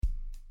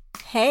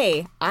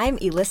Hey, I'm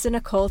Elissa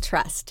Nicole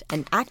Trust,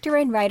 an actor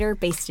and writer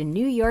based in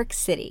New York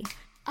City.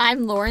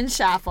 I'm Lauren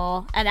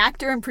Schaffel, an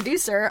actor and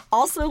producer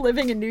also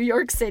living in New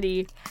York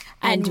City.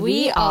 And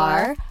we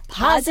are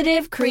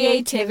Positive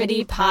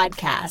Creativity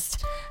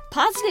Podcast.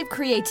 Positive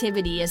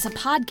Creativity is a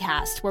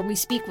podcast where we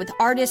speak with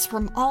artists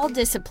from all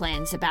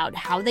disciplines about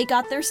how they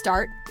got their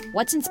start,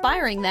 what's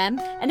inspiring them,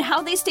 and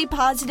how they stay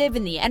positive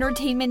in the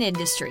entertainment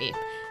industry.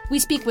 We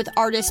speak with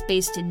artists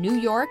based in New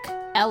York,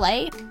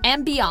 LA,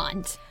 and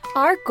beyond.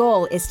 Our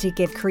goal is to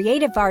give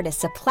creative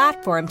artists a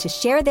platform to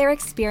share their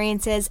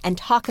experiences and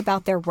talk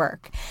about their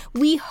work.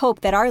 We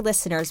hope that our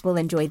listeners will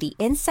enjoy the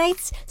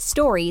insights,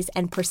 stories,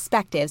 and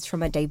perspectives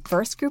from a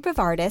diverse group of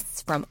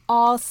artists from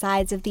all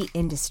sides of the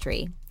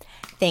industry.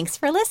 Thanks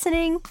for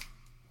listening.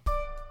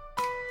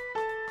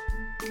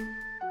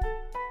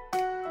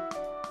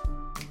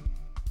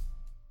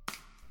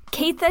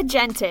 Caytha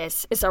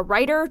Jentis is a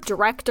writer,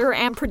 director,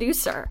 and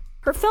producer.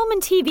 Her film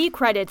and TV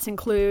credits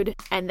include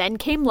And Then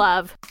Came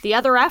Love, The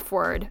Other F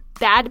Word,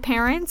 Bad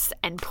Parents,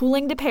 and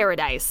Pooling to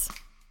Paradise.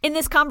 In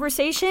this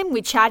conversation,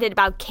 we chatted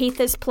about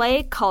Caytha's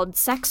play called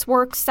Sex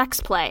Work,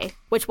 Sex Play,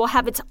 which will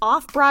have its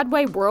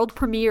off-Broadway world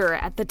premiere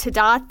at the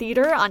Tada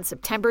Theater on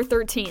September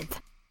 13th.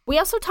 We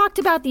also talked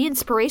about the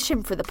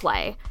inspiration for the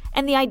play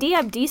and the idea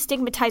of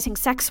destigmatizing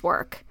sex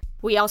work.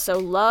 We also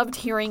loved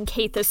hearing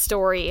Caytha's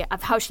story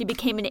of how she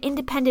became an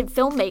independent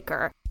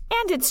filmmaker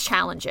and its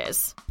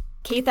challenges.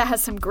 Caytha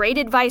has some great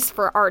advice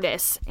for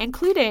artists,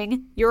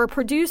 including, you're a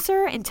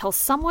producer until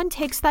someone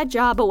takes that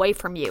job away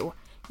from you.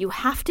 You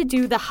have to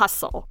do the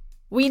hustle.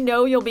 We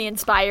know you'll be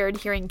inspired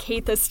hearing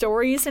Caytha's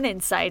stories and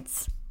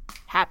insights.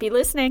 Happy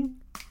listening.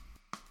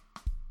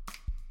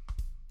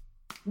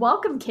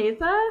 Welcome,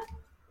 Caytha.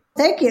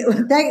 Thank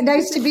you.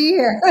 Nice to be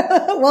here.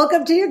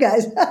 Welcome to you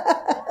guys.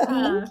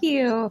 Thank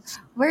you.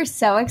 We're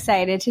so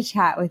excited to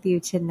chat with you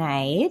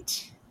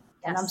tonight.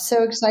 And I'm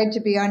so excited to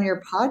be on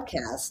your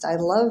podcast. I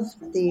love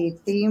the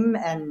theme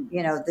and,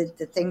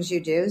 the things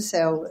you do.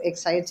 So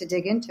excited to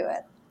dig into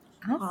it.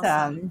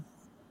 Awesome.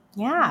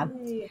 Yeah.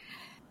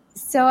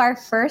 So our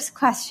first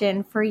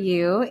question for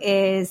you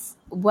is,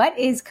 what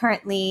is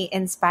currently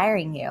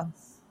inspiring you?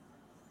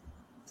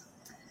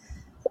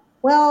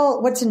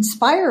 Well, what's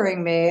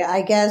inspiring me,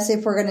 I guess,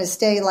 if we're going to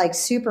stay like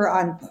super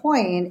on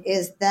point,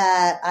 is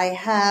that I've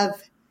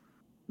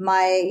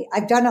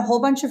done a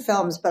whole bunch of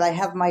films, but I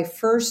have my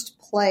first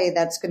play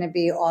that's going to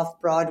be off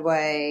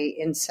Broadway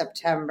in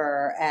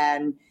September.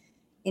 And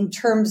in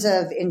terms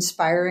of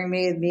inspiring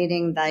me,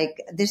 meaning like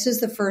this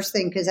is the first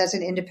thing, because as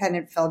an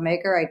independent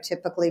filmmaker, I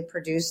typically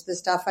produce the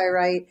stuff I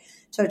write.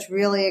 So it's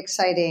really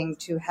exciting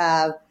to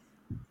have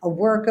a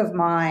work of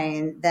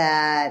mine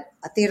that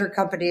a theater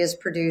company is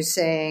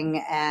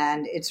producing.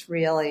 And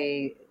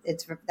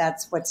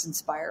that's what's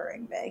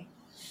inspiring me.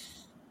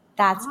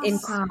 That's awesome.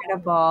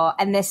 Incredible.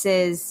 And this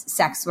is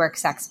Sex Work,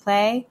 Sex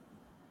Play?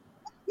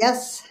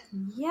 Yes.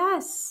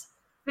 Yes.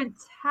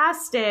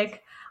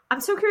 Fantastic. I'm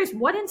so curious,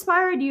 what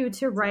inspired you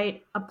to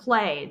write a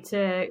play,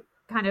 to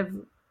kind of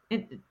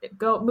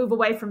move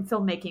away from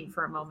filmmaking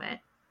for a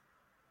moment?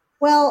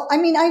 Well, I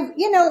mean,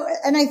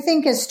 and I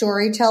think as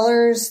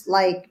storytellers,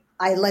 like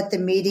I let the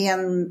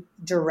medium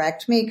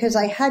direct me, because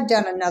I had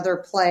done another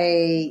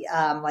play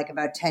like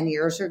about 10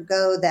 years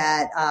ago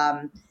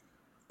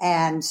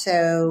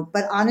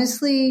but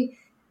honestly,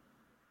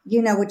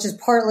 which is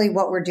partly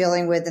what we're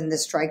dealing with in the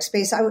strike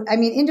space. I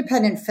mean,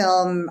 independent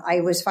film,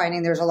 I was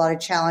finding there's a lot of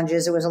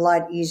challenges. It was a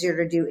lot easier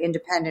to do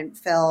independent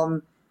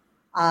film,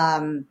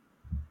 10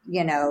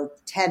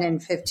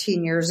 and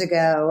 15 years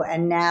ago.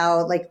 And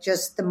now, like,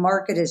 just the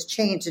market has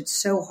changed. It's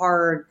so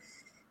hard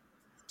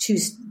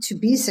to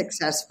be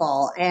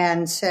successful.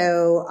 And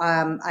so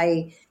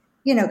I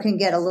can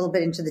get a little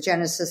bit into the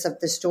genesis of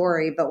the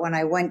story. But when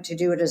I went to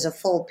do it as a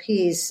full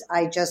piece,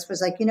 I just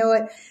was like, you know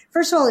what?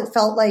 First of all, it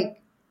felt like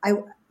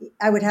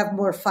I would have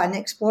more fun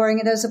exploring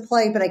it as a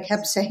play, but I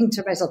kept saying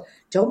to myself,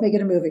 don't make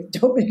it a movie.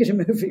 Don't make it a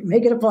movie.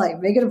 Make it a play.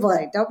 Make it a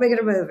play. Don't make it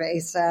a movie.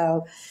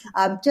 So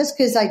just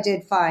because I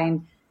did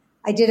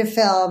a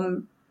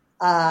film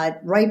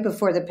right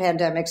before the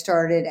pandemic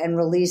started and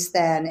released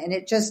then. And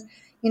it just,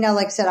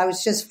 like I said, I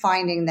was just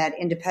finding that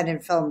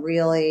independent film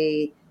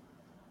really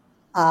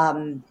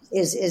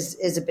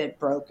is a bit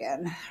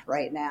broken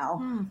right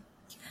now.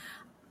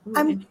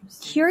 I'm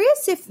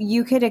curious if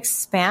you could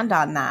expand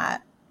on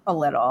that a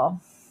little.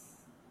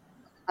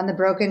 On the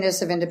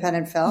brokenness of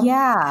independent film?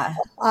 Yeah.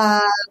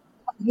 Well,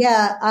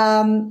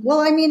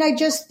 I mean, I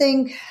just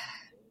think,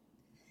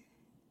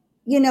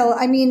 and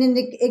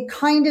it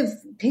kind of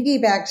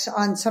piggybacks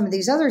on some of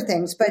these other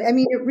things, but I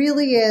mean, it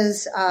really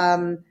is,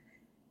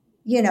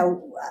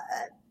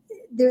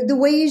 the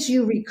ways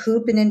you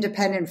recoup an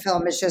independent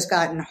film has just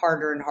gotten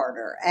harder and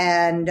harder.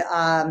 And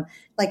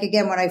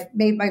again, when I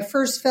made my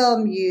first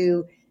film,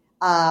 you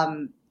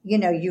had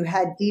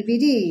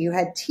DVD, you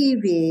had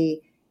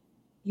TV,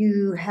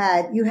 you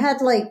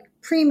had like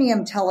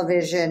premium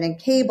television and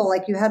cable,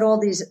 like you had all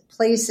these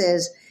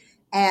places.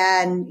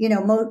 And,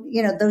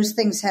 those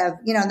things have,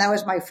 and that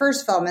was my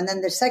first film. And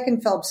then the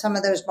second film, some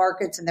of those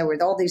markets, and there were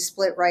all these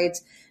split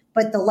rights,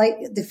 but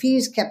the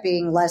fees kept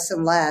being less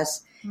and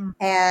less.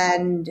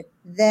 And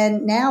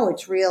then now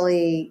it's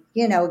really,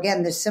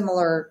 again, the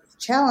similar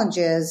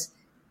challenges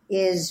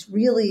is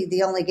really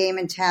the only game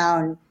in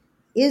town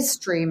is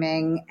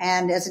streaming.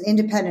 And as an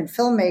independent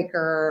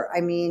filmmaker,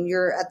 I mean,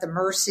 you're at the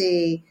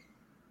mercy,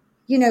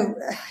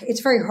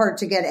 it's very hard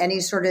to get any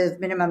sort of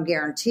minimum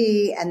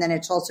guarantee. And then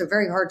it's also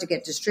very hard to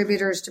get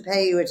distributors to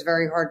pay you. It's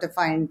very hard to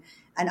find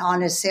an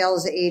honest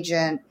sales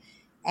agent.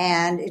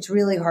 And it's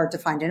really hard to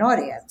find an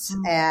audience.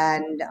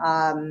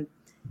 And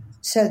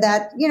so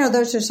that,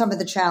 those are some of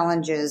the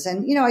challenges.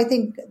 And, I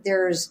think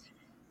there's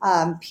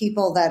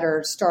people that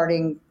are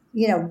starting,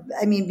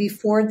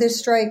 before this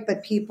strike,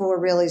 but people are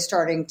really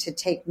starting to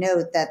take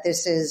note that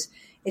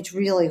it's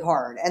really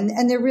hard.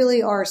 And there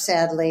really are,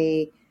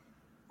 sadly,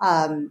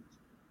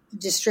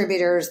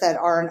 distributors that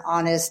aren't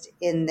honest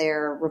in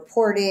their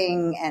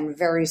reporting and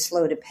very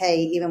slow to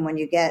pay, even when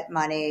you get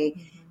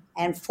money.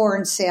 And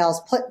foreign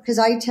sales, because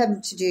I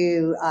tend to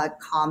do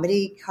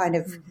comedy, kind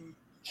of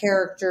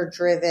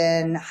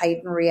character-driven,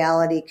 heightened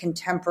reality,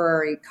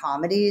 contemporary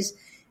comedies.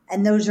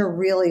 And those are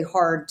really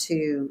hard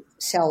to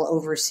sell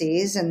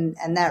overseas. And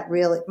that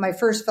really, my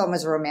first film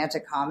was a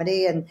romantic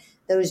comedy, and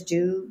those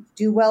do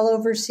well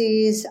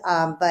overseas.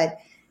 But,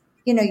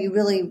 you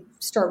really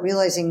start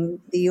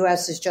realizing the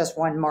U.S. is just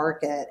one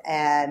market.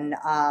 And,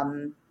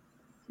 and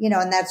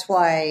that's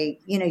why,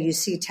 you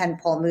see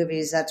tentpole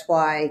movies. That's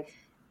why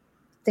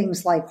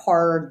things like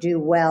horror do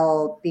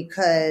well,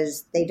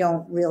 because they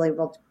don't really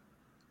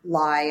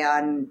rely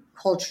on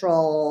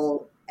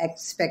cultural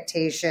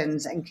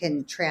expectations and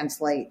can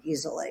translate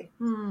easily.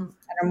 And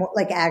are more,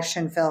 like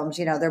action films,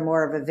 they're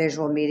more of a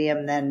visual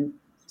medium than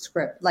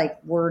script,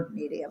 like word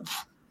medium.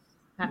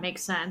 That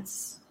makes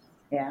sense.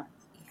 Yeah.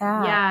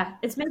 Yeah.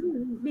 It's made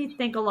me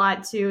think a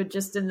lot too,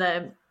 just in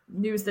the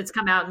news that's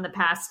come out in the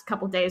past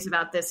couple of days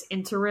about this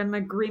interim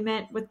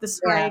agreement with the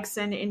strikes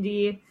and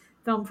indie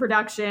film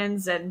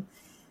productions and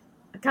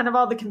kind of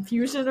all the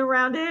confusion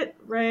around it,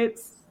 right?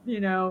 It's going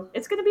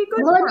to be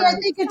good. Well, I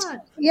think it's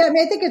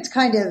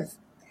kind of,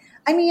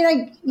 I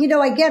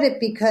get it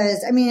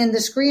because, in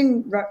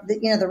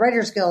the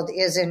Writers Guild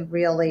isn't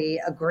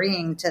really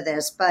agreeing to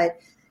this, but,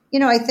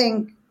 I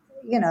think,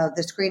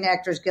 the Screen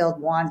Actors Guild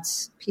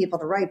wants people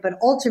to write, but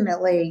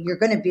ultimately you're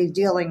going to be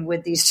dealing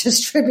with these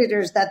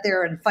distributors that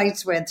they're in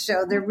fights with.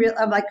 So they're real.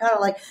 I'm like, kind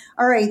of like,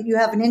 all right, you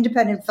have an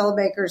independent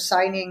filmmaker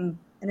signing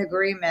an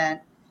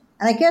agreement.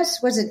 And I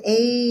guess, was it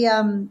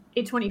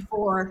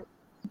A24?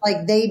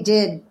 Like they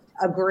did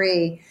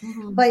agree.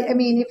 But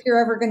if you're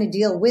ever going to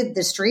deal with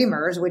the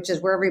streamers, which is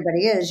where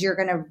everybody is, you're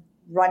going to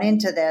run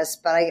into this.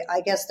 But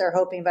I guess they're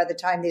hoping by the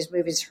time these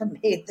movies are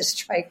made, the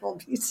strike will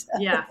be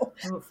settled. Yeah.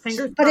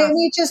 Fingers but crossed.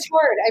 it's just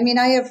hard.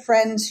 I have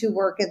friends who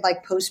work in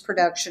like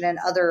post-production and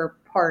other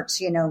parts,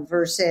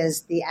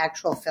 versus the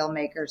actual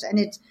filmmakers. And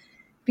it's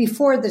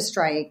before the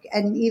strike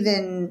and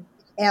even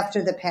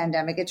after the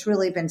pandemic, it's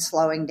really been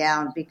slowing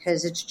down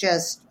because it's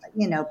just,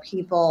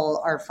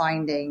 people are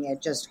finding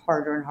it just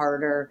harder and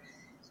harder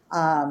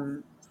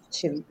to,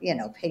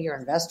 pay your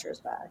investors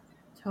back.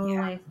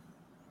 Totally.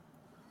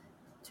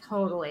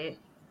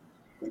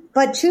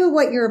 But to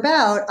what you're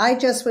about, I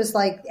just was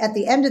like, at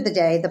the end of the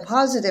day, the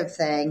positive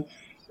thing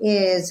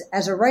is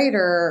as a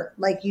writer,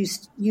 like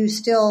you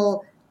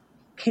still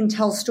can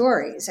tell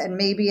stories. And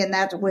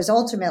that was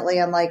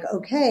ultimately, I'm like,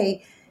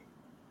 okay,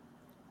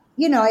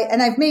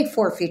 and I've made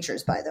 4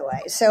 features, by the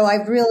way. So I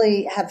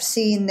really have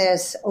seen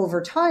this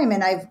over time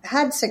and I've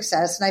had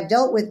success and I've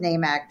dealt with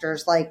name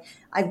actors. Like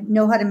I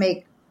know how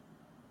to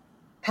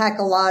pack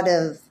a lot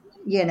of,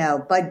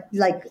 but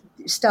like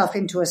stuff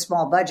into a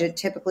small budget,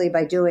 typically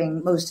by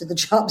doing most of the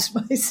jobs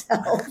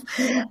myself.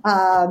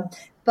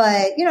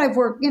 But, I've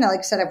worked, like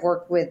I said, I've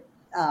worked with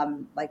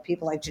like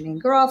people like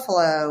Janine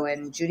Garofalo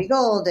and Judy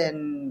Gold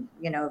and,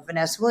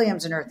 Vanessa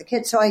Williams and Eartha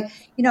Kitt. So I'm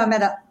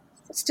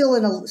still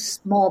in a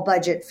small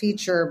budget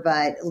feature,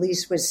 but at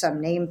least with some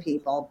name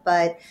people.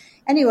 But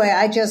anyway,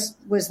 I just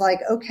was like,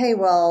 okay,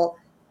 well,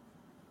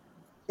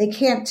 they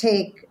can't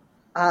take,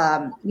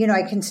 I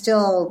can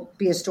still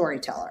be a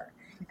storyteller.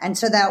 And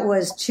so that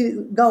was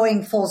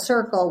going full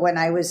circle when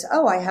I was,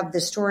 I have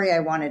this story I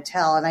want to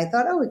tell. And I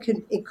thought,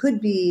 it could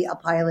be a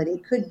pilot.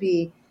 It could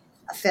be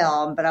a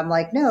film. But I'm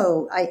like,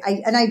 no,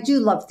 I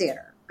do love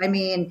theater.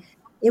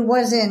 It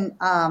wasn't,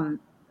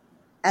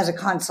 as a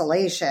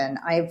consolation.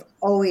 I've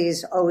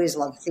always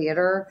loved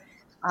theater.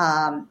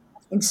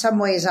 In some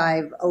ways,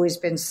 I've always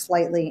been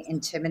slightly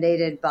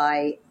intimidated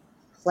by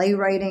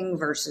playwriting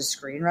versus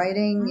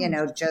screenwriting,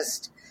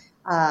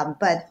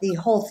 but the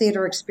whole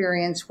theater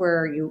experience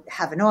where you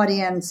have an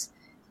audience,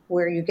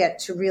 where you get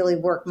to really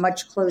work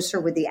much closer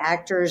with the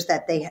actors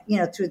that they,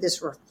 through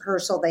this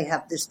rehearsal, they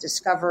have this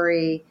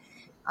discovery.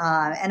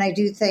 And I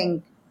do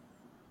think,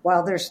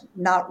 while there's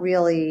not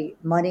really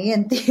money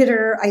in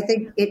theater, I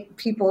think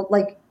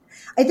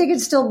I think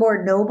it's still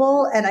more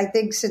noble. And I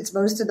think since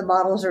most of the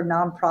models are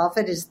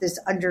nonprofit, is this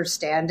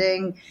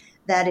understanding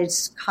that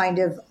it's kind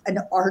of an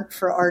art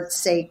for art's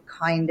sake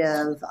kind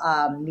of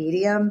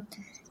medium.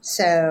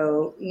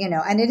 So,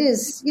 and it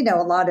is,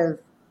 a lot of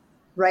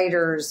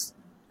writers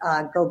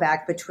go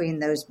back between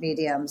those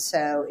mediums.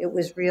 So it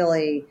was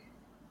really,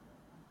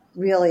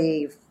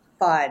 really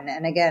fun.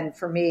 And again,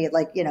 for me,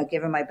 like,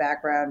 given my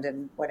background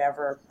and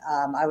whatever,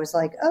 I was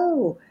like,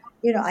 oh,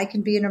 I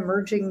can be an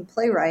emerging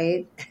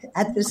playwright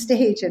at this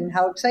stage, and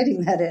how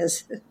exciting that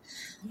is.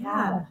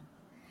 Yeah.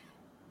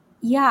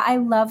 Yeah, I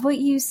love what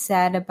you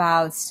said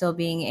about still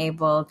being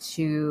able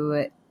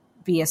to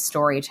be a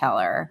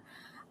storyteller.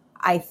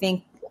 I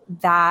think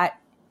that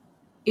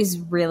is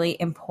really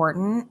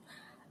important.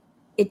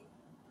 It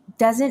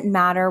doesn't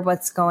matter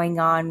what's going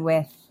on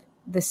with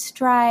the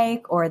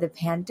strike or the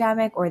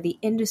pandemic or the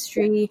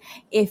industry.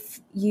 If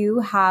you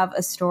have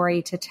a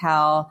story to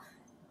tell,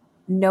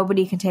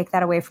 nobody can take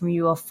that away from you.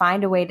 You will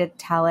find a way to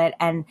tell it.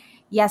 And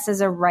yes,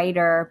 as a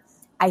writer,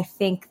 I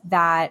think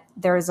that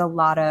there's a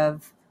lot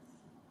of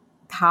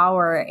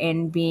power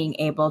in being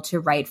able to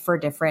write for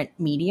different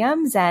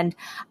mediums. And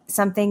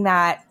something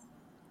that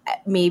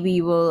maybe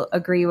you will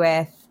agree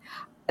with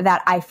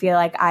that I feel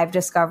like I've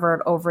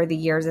discovered over the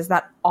years is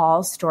that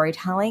all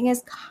storytelling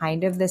is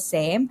kind of the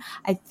same.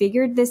 I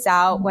figured this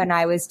out when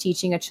I was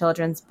teaching a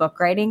children's book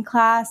writing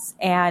class,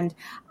 and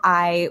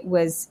I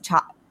was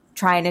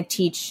trying to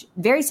teach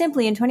very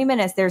simply in 20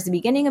 minutes. There's a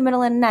beginning, a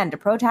middle, and an end, a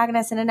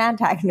protagonist and an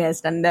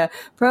antagonist, and the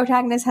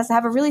protagonist has to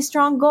have a really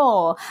strong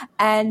goal.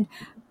 And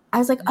I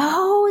was like,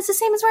 oh, it's the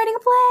same as writing a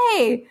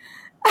play.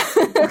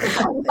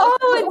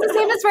 Oh, it's the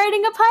same as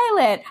writing a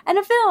pilot and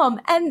a film.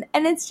 And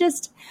it's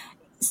just,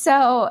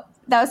 so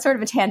that was sort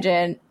of a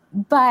tangent,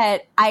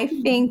 but I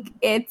think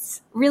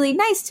it's really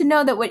nice to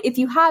know that if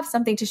you have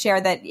something to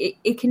share, that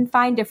it can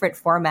find different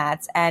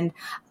formats. And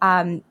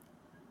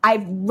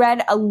I've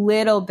read a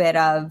little bit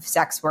of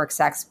Sex Work,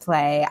 Sex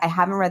Play. I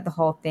haven't read the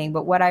whole thing,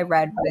 but what I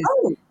read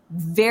was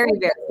very,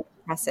 very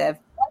impressive.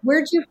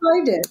 Where'd you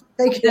find it?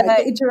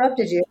 I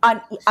interrupted you.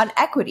 On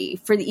equity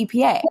for the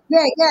EPA.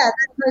 Yeah,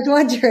 that's what I was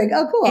wondering.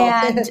 Oh, cool.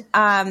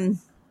 And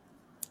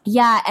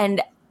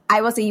and I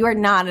will say you are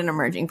not an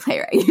emerging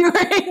playwright. You are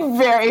a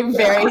very,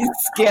 very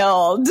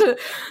skilled,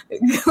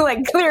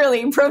 like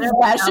clearly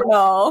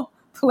professional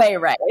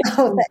playwright.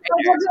 Oh,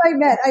 that's what I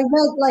meant. I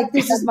meant like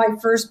this is my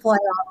first play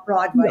off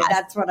Broadway. Yes.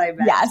 That's what I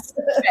meant. Yes,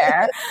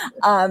 fair.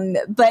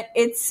 But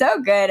it's so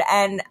good.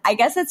 And I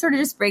guess that sort of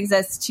just brings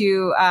us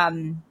to,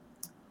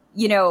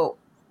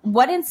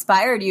 what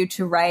inspired you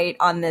to write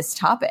on this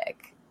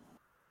topic?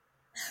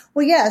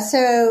 Well, yeah.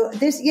 So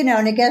this, and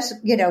I guess,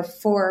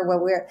 for what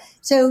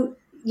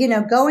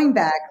going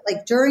back,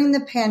 like during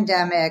the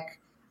pandemic,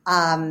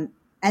 and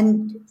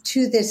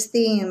to this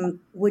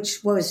theme,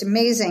 which was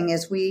amazing,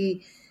 is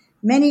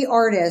many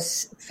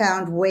artists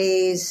found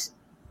ways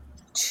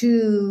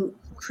to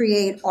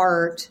create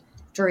art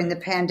during the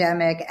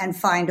pandemic and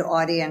find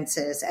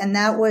audiences. And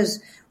that was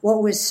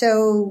what was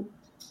so,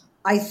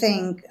 I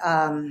think,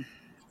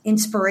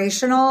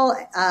 inspirational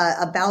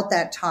about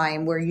that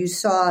time, where you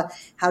saw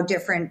how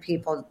different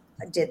people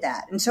did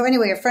that. And so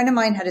anyway, a friend of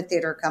mine had a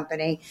theater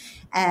company,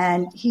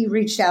 and he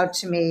reached out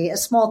to me, a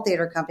small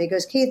theater company. He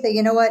goes, Caytha,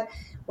 you know what?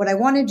 What I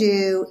want to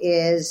do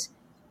is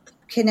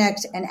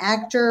connect an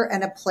actor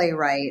and a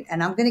playwright,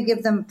 and I'm going to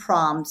give them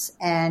prompts,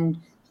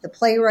 and the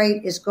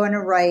playwright is going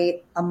to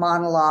write a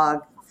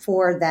monologue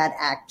for that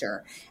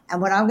actor.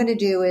 And what I'm going to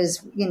do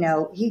is,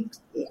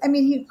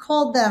 he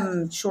called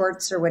them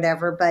shorts or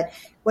whatever, but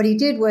what he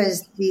did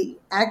was the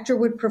actor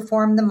would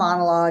perform the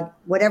monologue,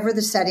 whatever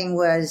the setting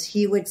was,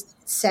 he would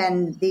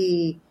send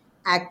the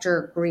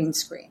actor green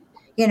screen.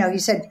 He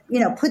said,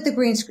 put the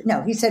green screen.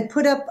 No, he said,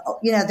 put up,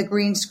 the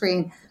green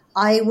screen.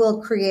 I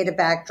will create a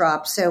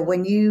backdrop. So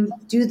when you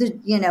do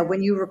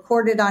when you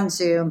record it on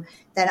Zoom,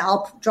 then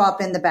I'll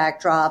drop in the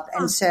backdrop.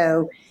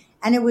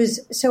 And it was,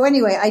 so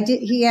anyway,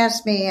 he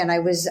asked me, and I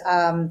was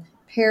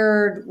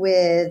paired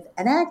with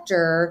an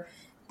actor,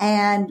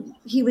 and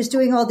he was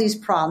doing all these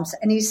prompts,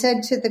 and he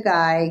said to the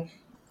guy,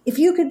 if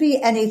you could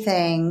be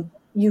anything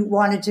you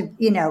wanted to,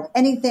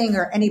 anything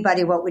or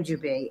anybody, what would you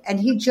be? And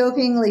he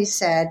jokingly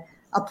said,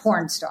 a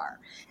porn star.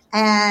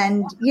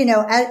 And,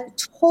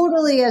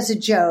 totally as a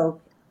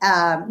joke,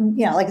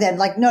 no.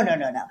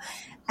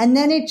 And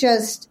then it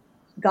just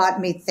got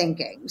me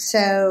thinking.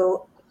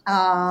 So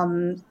I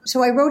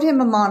wrote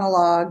him a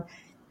monologue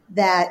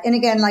that, and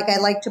again, like I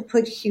like to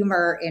put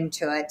humor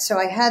into it. So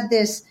I had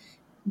this,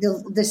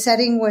 the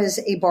setting was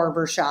a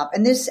barber shop,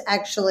 and this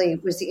actually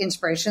was the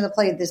inspiration of the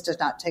play. This does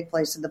not take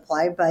place in the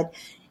play, but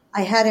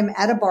I had him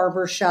at a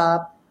barber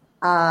shop,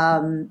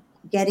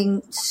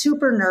 getting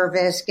super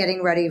nervous,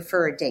 getting ready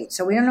for a date.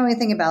 So we don't know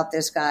anything about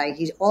this guy.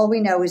 All we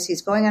know is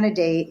he's going on a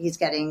date. He's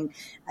getting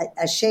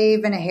a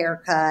shave and a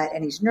haircut,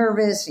 and he's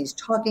nervous. He's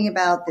talking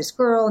about this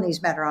girl, and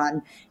he's met her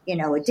on,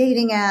 a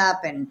dating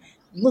app, and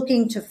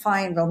looking to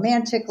find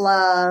romantic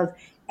love,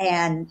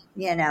 and,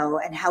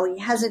 and how he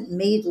hasn't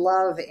made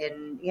love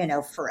in,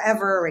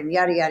 forever, and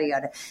yada, yada,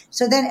 yada.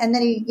 So then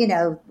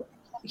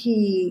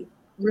he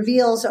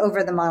reveals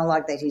over the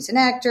monologue that he's an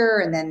actor,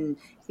 and then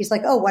he's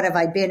like, oh, what have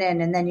I been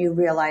in? And then you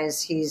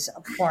realize he's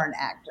a porn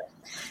actor.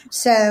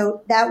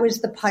 So that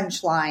was the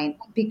punchline,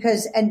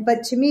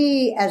 but to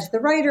me, as the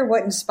writer,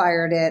 what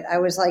inspired it, I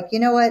was like, you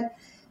know what?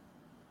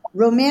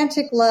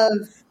 romantic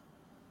love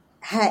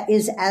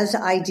is as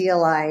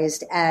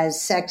idealized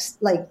as sex,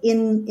 like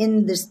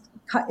in this,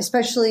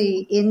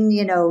 especially in,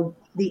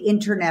 the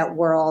internet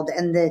world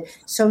and the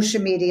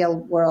social media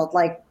world,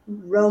 like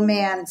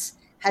romance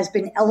has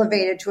been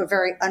elevated to a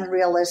very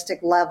unrealistic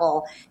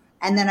level.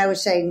 And then I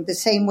was saying the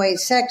same way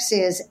sex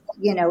is,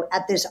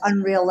 at this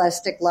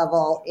unrealistic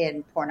level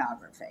in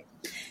pornography.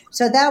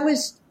 So that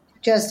was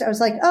I was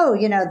like, oh,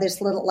 this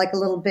little, like a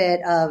little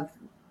bit of,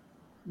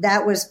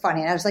 that was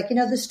funny. And I was like,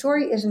 the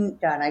story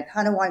isn't done. I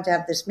kind of wanted to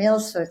have this male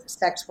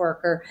sex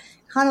worker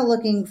kind of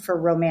looking for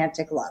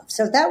romantic love.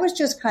 So that was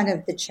just kind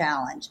of the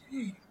challenge.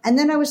 And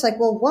then I was like,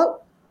 well,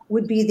 what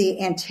would be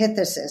the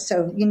antithesis?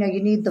 So, you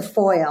need the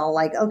foil,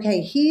 like,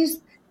 okay, he's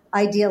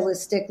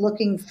idealistic,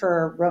 looking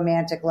for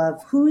romantic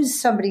love. Who's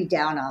somebody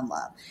down on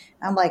love?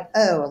 I'm like,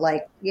 oh,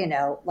 like,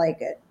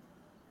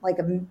 like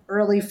a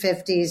early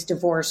 50s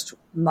divorced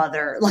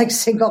mother, like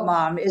single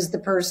mom is the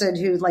person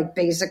who like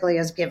basically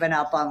has given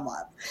up on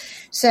love.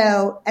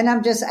 So,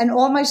 and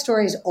all my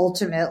stories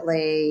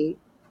ultimately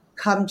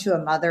come to a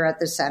mother at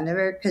the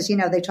center because,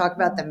 they talk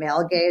about the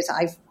male gaze.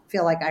 I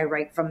feel like I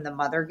write from the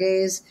mother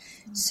gaze.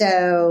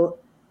 So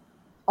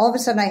all of a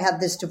sudden I have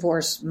this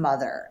divorced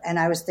mother and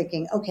I was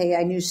thinking, okay,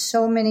 I knew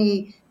so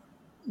many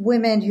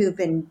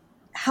women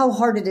how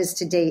hard it is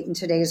to date in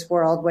today's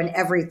world when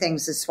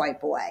everything's a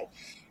swipe away.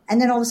 And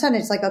then all of a sudden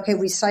it's like, okay,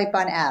 we swipe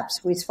on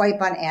apps, we swipe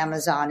on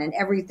Amazon, and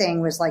everything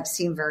was like,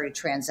 seemed very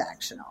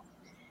transactional.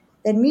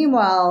 Then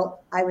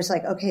meanwhile, I was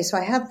like, okay, so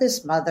I have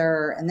this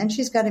mother and then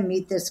she's got to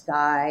meet this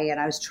guy. And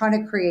I was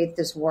trying to create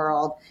this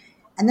world.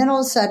 And then all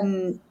of a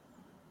sudden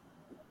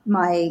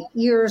my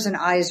ears and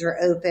eyes are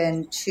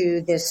open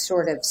to this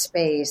sort of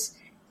space.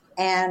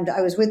 And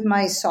I was with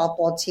my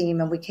softball team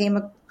and we came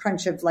a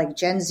crunch of like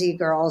Gen Z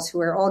girls who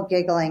were all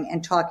giggling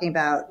and talking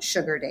about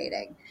sugar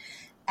dating.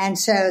 And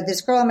so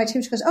this girl on my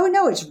team, she goes, oh,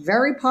 no, it's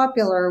very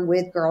popular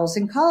with girls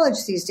in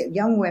college, these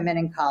young women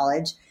in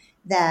college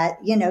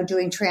that,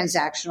 doing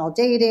transactional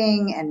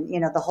dating and,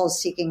 the whole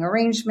seeking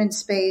arrangement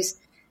space.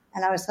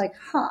 And I was like,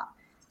 huh.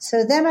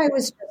 So then I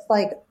was just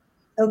like,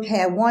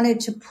 okay, I wanted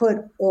to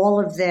put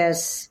all of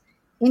this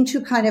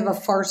into kind of a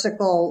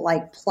farcical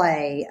like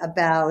play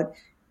about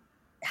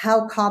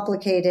how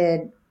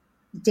complicated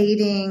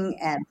dating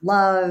and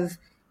love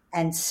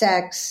and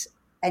sex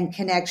and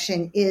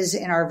connection is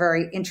in our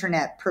very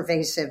internet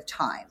pervasive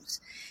times.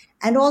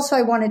 And also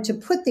I wanted to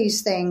put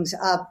these things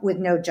up with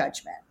no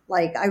judgment.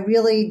 Like I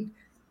really,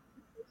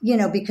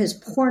 because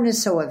porn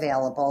is so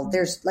available,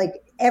 there's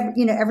like,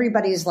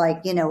 everybody's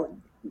like,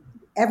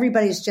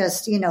 everybody's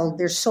just,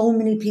 there's so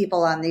many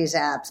people on these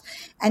apps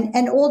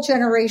and all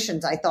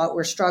generations I thought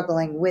were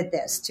struggling with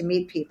this to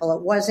meet people.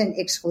 It wasn't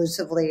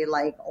exclusively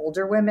like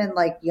older women,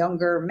 like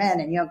younger men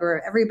and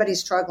everybody's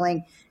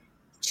struggling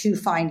to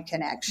find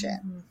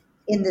connection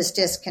in this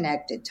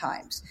disconnected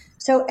times.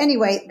 So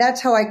anyway, that's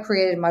how I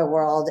created my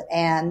world.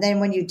 And then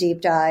when you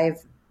deep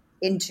dive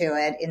into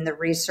it in the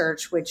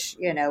research, which,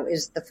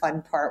 is the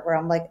fun part where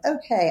I'm like,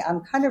 okay, I'm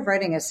kind of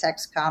writing a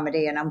sex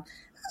comedy and I'm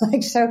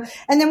like, so,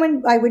 and then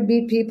when I would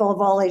meet people of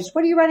all ages,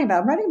 what are you writing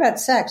about? I'm writing about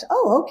sex.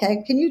 Oh,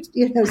 okay. Can you,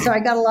 so I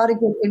got a lot of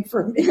good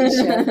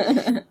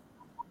information,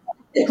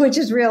 which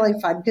is really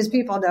fun because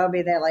people know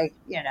me. They're like,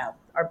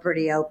 are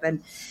pretty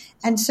open.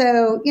 And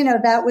so,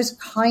 that was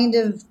kind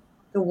of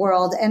the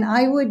world. And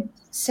I would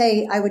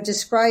say, I would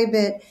describe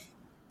it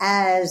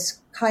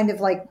as kind of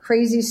like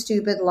Crazy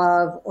Stupid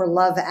Love or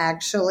Love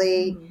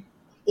Actually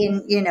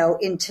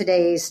in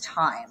today's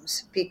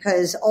times,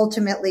 because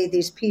ultimately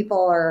these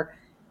people are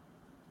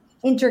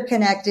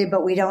interconnected,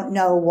 but we don't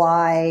know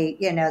why,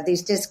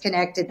 these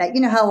disconnected, that,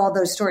 how all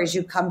those stories,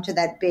 you come to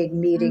that big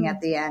meeting at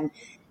the end.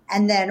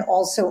 And then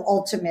also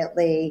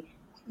ultimately,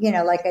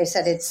 like I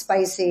said, it's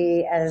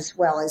spicy as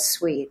well as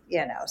sweet,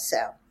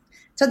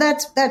 so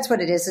that's what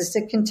it is. It's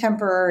a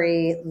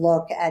contemporary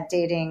look at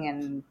dating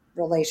and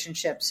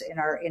relationships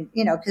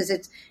because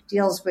it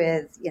deals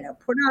with,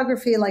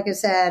 pornography, like I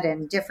said,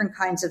 and different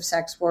kinds of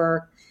sex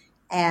work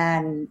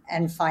and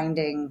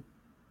finding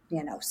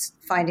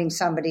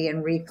somebody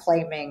and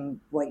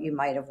reclaiming what you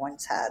might have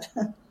once had.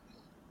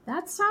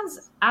 That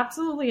sounds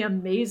absolutely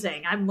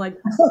amazing. I'm like,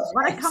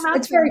 when I come out,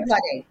 it's very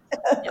funny.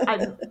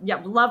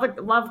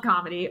 love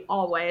comedy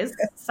always.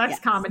 Sex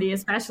comedy,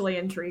 especially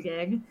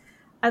intriguing.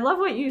 I love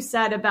what you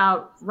said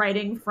about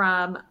writing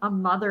from a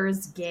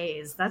mother's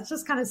gaze. That's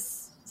just kind of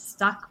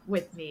stuck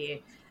with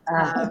me.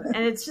 And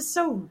it's just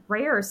so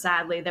rare,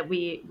 sadly, that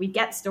we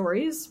get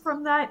stories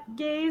from that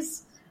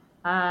gaze.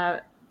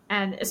 And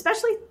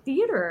especially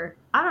theater.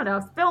 I don't know,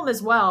 film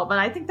as well, but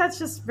I think that's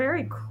just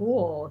very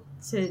cool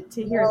to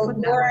hear it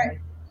put that way.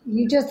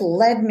 You just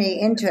led me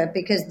into it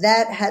because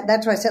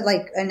that's why I said,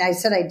 like, and I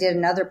said I did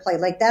another play.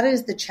 Like, that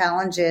is the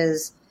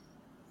challenges,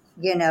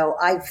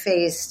 I've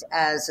faced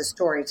as a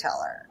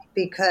storyteller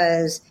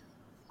because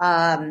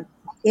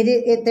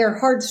they're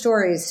hard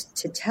stories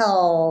to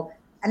tell,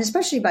 and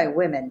especially by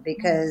women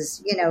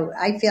because,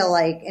 I feel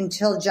like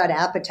until Judd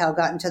Apatow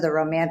got into the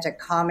romantic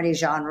comedy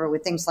genre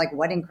with things like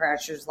Wedding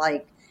Crashers,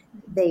 like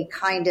they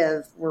kind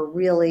of were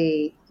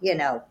really,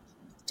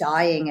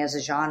 dying as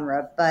a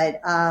genre. But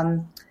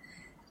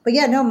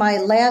yeah, no, my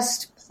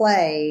last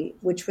play,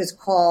 which was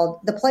called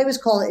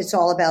It's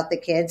All About the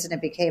Kids, and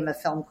it became a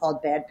film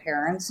called Bad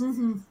Parents.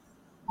 Mm-hmm.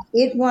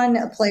 It won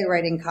a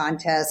playwriting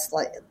contest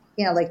like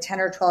 10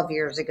 or 12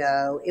 years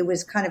ago. It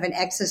was kind of an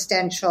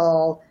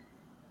existential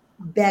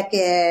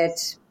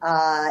Beckett,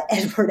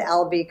 Edward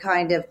Albee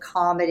kind of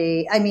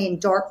comedy. I mean,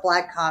 dark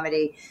black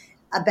comedy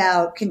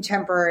about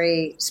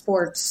contemporary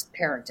sports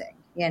parenting.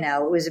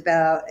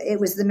 It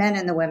was the men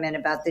and the women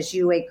about this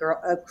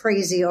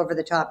crazy over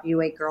the top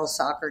U8 girls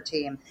soccer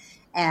team.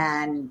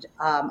 And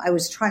I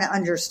was trying to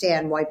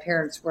understand why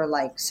parents were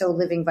like so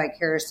living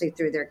vicariously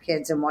through their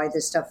kids and why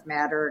this stuff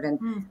mattered.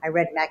 And I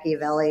read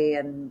Machiavelli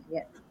and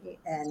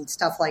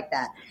stuff like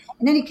that.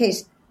 In any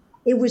case,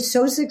 it was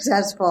so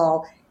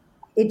successful.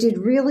 It did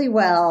really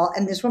well.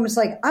 And this woman's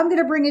like, I'm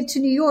going to bring it to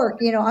New York.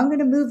 I'm going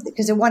to move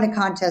because it won a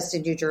contest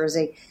in New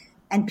Jersey.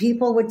 And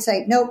people would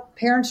say, nope,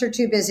 parents are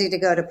too busy to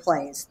go to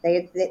plays.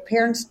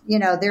 Parents,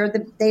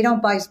 they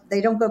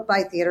don't go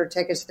buy theater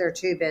tickets. They're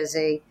too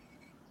busy.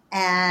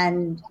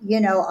 And,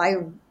 I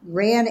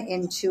ran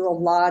into a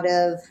lot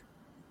of,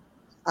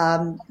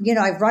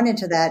 I've run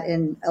into that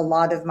in a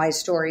lot of my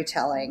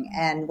storytelling.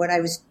 And when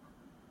I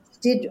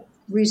did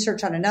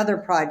research on another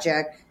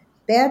project,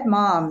 Bad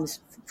Moms,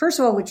 first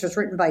of all, which was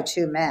written by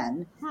two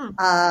men,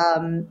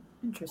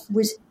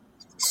 was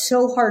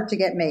so hard to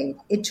get made.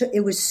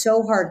 It was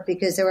so hard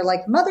because they were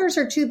like, mothers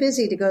are too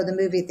busy to go to the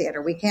movie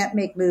theater. We can't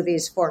make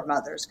movies for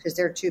mothers because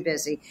they're too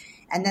busy.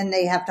 And then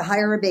they have to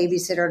hire a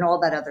babysitter and all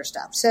that other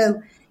stuff.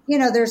 So,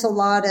 there's a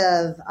lot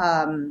of,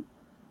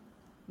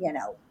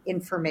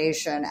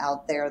 information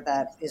out there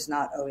that is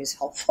not always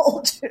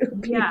helpful to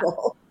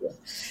people. Yeah.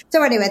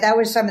 So anyway, that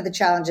was some of the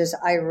challenges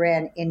I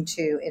ran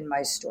into in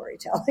my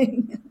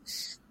storytelling.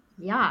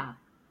 Yeah,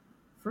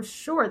 for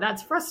sure.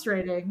 That's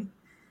frustrating.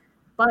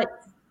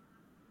 But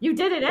you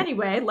did it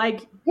anyway.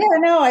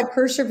 I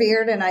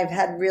persevered, and I've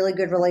had really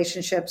good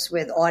relationships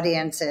with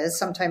audiences.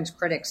 Sometimes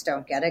critics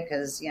don't get it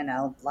because,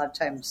 a lot of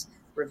times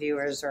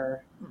reviewers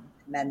are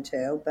men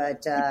too,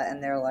 but,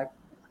 and they're like,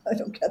 I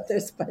don't get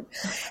this, but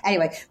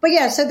anyway,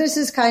 so this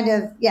is kind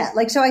of,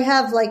 so I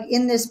have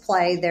in this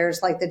play, there's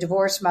the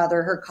divorced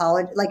mother, her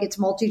college, it's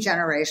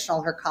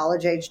multi-generational, her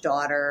college age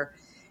daughter.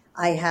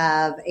 I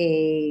have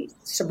a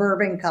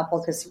suburban couple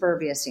because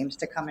suburbia seems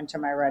to come into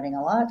my writing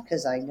a lot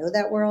because I know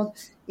that world,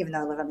 even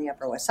though I live on the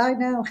Upper West Side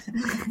now.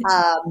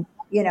 A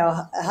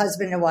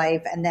husband and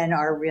wife, and then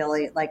our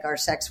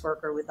sex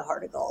worker with the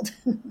heart of gold,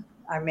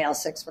 our male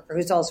sex worker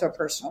who's also a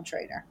personal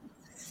trainer.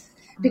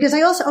 Because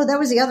I also, that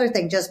was the other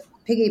thing, just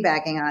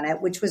piggybacking on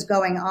it, which was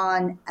going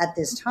on at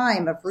this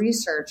time of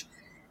research,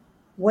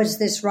 was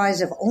this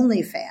rise of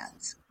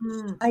OnlyFans.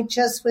 I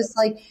just was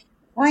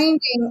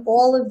finding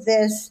all of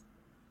this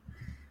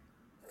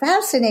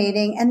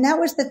fascinating. And that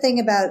was the thing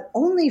about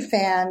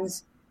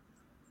OnlyFans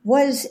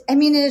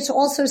it's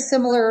also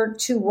similar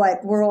to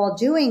what we're all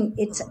doing.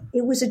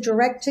 It was a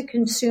direct to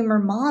consumer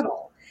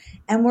model.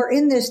 And we're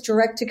in this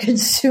direct to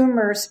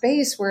consumer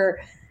space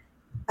where,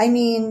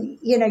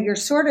 you're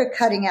sort of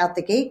cutting out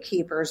the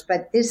gatekeepers,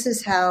 but this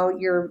is how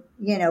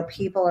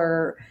people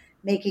are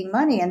making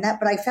money.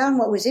 But I found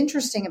what was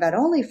interesting about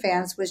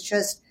OnlyFans was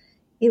just,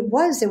 it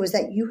was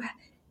that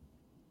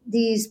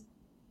these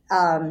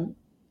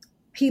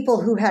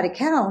people who had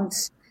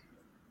accounts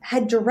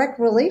had direct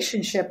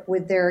relationship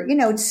with their,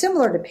 it's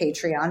similar to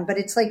Patreon, but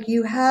it's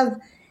you have,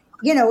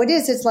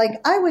 it's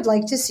I would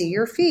like to see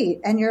your feet.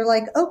 And you're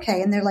like,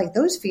 okay. And they're like,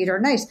 those feet are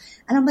nice.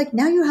 And I'm like,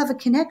 now you have a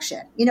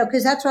connection,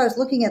 because that's why I was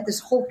looking at this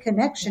whole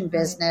connection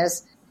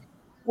business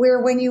where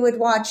when you would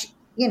watch,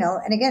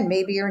 and again,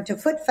 maybe you're into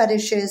foot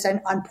fetishes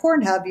and on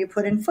Pornhub, you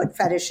put in foot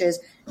fetishes,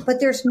 but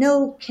there's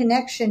no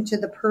connection to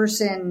the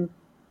person.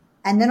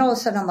 And then all of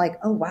a sudden I'm like,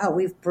 oh, wow,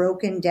 we've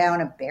broken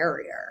down a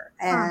barrier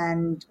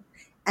and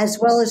as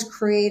well as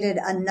created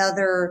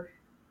another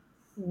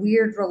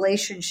weird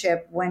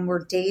relationship when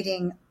we're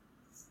dating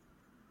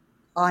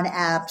on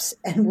apps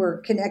and we're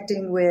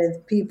connecting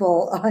with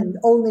people on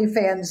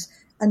OnlyFans,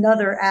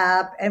 another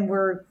app, and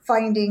we're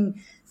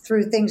finding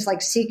through things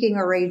like seeking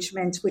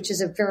arrangements, which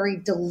is a very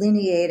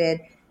delineated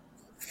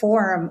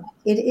form.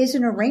 It is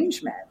an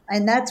arrangement.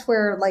 And that's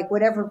where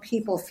whatever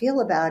people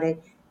feel about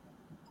it,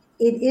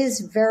 it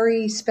is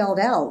very spelled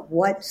out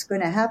what's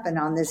going to happen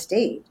on this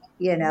date.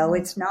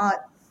 It's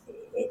not,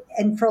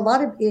 and for a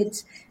lot of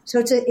it's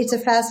a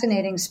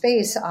fascinating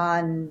space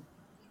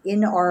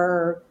in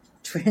our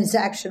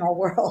transactional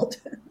world.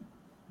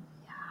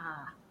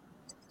 Yeah.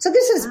 So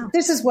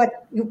this is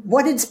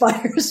what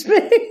inspires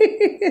me.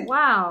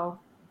 Wow.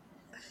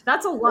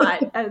 That's a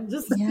lot. And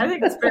I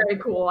think it's very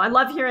cool. I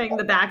love hearing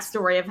the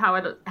backstory of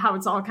how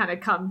it's all kind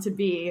of come to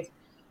be.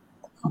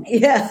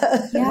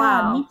 Yeah.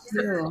 Wow. Me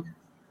too.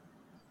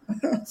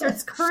 So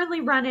it's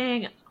currently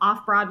running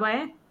off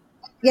Broadway?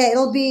 Yeah,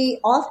 it'll be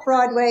off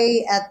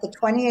Broadway at the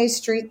 28th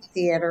Street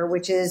Theater,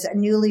 which is a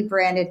newly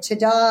branded.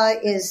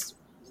 Tada is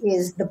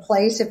is the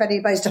place if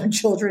anybody's done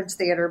children's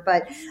theater,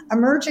 but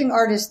Emerging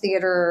Artist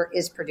Theater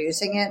is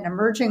producing it. And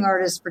Emerging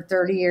Artists for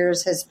 30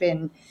 years has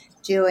been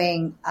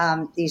doing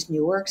these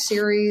New Work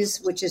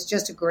series, which is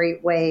just a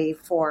great way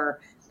for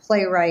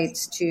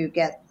playwrights to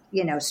get,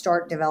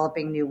 start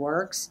developing new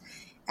works.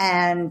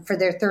 And for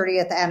their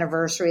 30th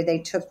anniversary, they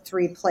took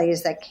 3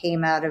 plays that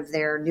came out of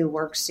their New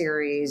Work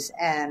series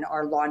and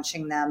are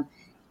launching them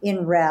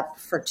in rep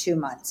for 2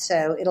 months.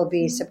 So it'll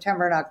be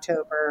September and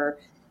October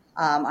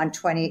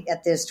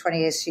at this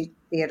 28th Street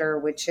Theater,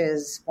 which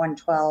is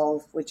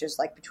 112, which is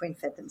like between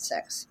 5th and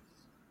 6th.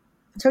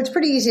 So it's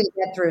pretty easy to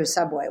get through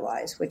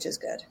subway-wise, which is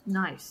good.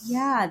 Nice.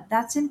 Yeah,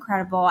 that's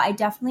incredible. I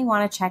definitely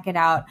want to check it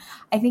out.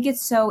 I think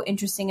it's so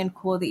interesting and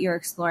cool that you're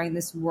exploring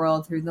this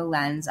world through the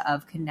lens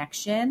of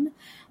connection.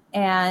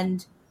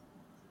 And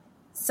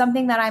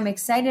something that I'm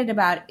excited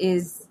about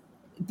is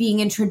being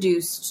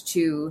introduced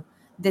to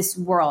this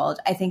world.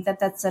 I think that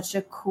that's such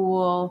a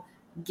cool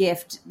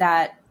gift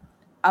that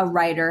a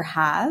writer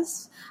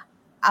has.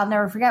 I'll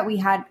never forget, we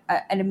had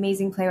an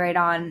amazing playwright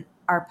on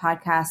our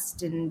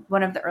podcast in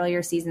one of the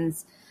earlier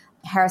seasons,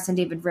 Harrison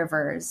David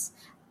Rivers,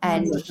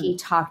 and he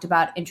talked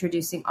about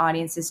introducing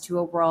audiences to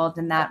a world,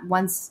 and that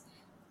once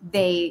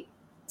they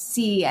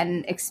see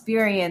and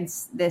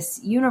experience this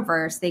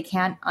universe, they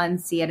can't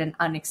unsee it and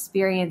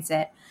unexperience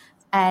it.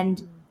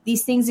 And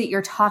these things that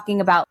you're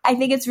talking about, I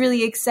think it's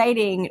really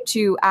exciting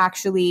to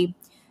actually,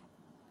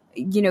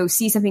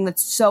 see something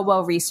that's so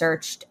well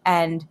researched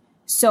and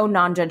so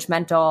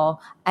non-judgmental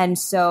and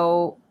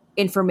so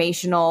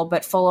informational,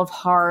 but full of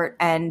heart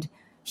and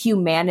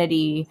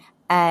humanity.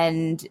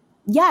 And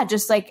yeah,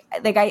 just like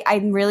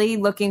I'm really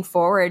looking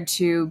forward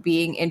to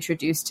being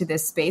introduced to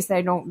this space that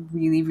I don't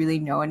really, really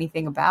know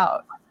anything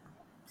about.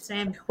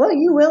 Same. Well,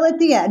 you will at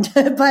the end,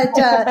 but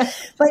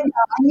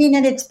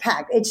and it's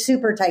packed. It's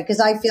super tight because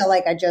I feel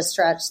like I just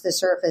scratched the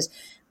surface.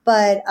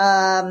 But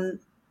the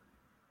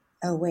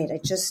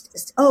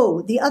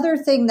other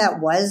thing that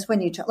was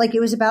when you talk, like, it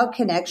was about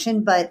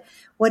connection, but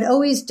what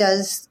always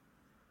does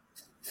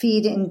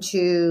feed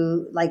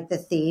into like the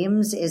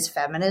themes is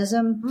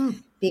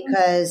feminism,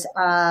 because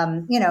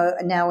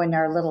now in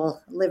our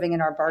little living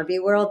in our Barbie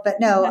world, but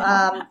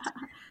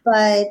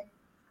but.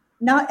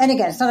 Not, and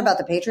again, it's not about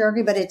the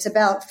patriarchy, but it's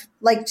about,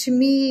 like, to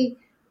me,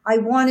 I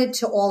wanted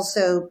to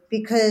also,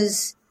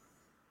 because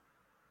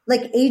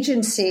like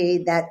agency,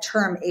 that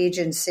term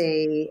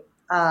agency,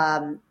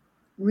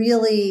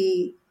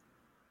 really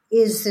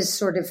is this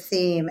sort of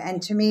theme.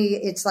 And to me,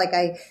 it's like,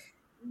 I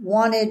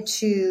wanted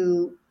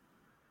to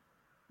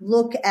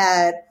look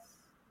at,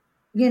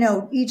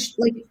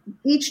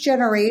 each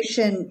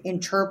generation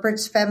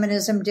interprets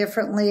feminism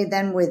differently.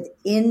 Then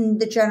within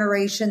the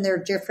generation, there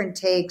are different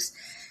takes.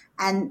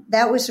 And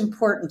that was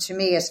important to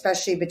me,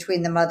 especially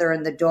between the mother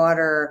and the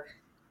daughter,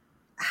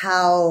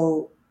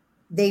 how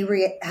they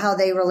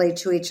relate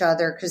to each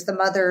other, because the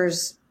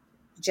mother's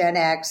Gen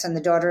X and the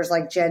daughter's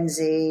like Gen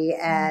Z.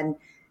 And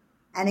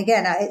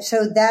again,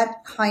 so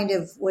that kind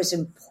of was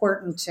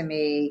important to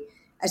me,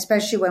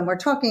 especially when we're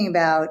talking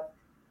about,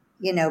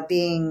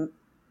 being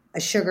a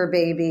sugar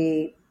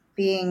baby,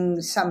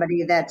 being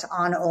somebody that's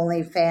on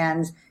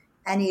OnlyFans,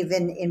 and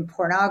even in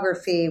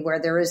pornography,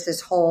 where there is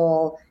this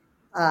whole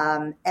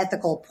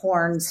ethical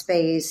porn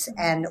space,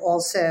 and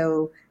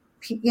also,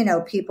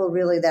 people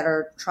really that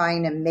are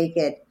trying to make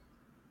it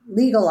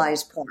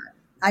legalize porn.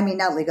 I mean,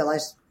 not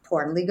legalize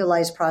porn,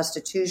 legalize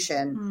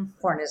prostitution.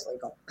 Porn is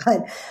legal,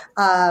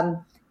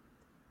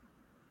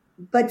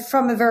 but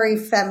from a very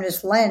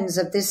feminist lens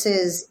of this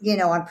is,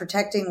 on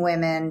protecting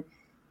women,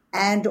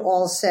 and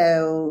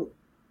also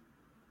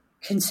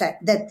consent,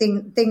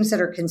 things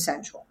that are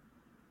consensual.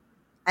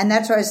 And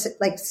that's why,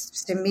 like,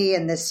 to me,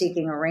 in this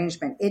seeking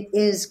arrangement, it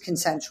is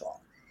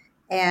consensual.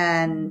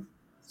 And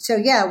so,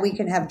 yeah, we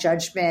can have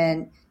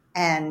judgment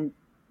and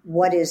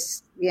what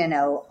is,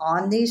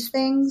 on these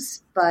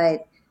things.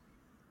 But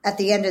at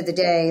the end of the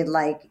day,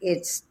 like,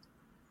 it's,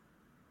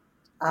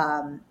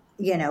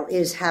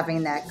 is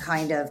having that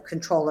kind of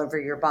control over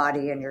your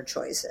body and your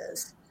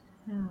choices.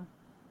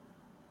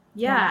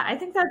 Yeah, I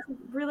think that's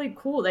really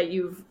cool that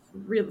you've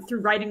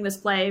through writing this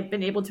play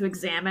been able to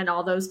examine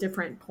all those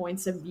different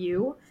points of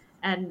view,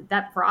 and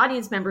that for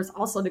audience members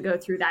also to go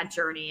through that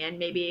journey, and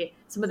maybe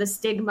some of the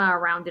stigma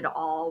around it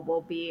all will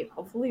be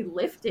hopefully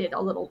lifted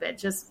a little bit,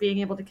 just being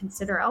able to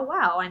consider, oh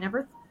wow, I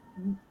never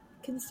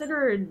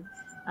considered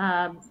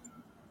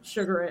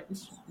sugar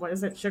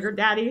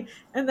daddy,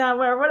 and that,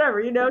 or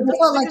whatever,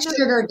 well, like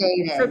sugar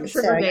dating.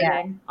 Sugar dating.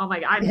 Yeah. Oh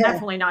my God, I'm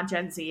definitely not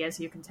Gen Z, as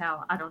you can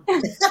tell. I don't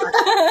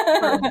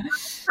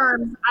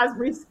terms as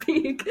we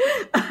speak.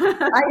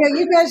 I know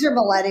you guys are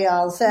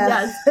millennials. So.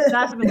 Yes,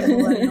 definitely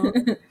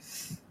millennials.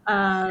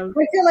 I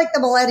feel like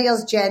the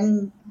millennials,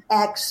 Gen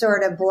X,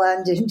 sort of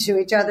blend into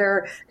each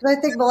other, because I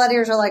think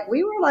millennials are like,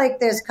 we were like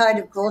this kind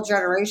of cool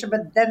generation,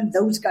 but then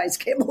those guys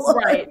came along.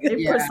 Right,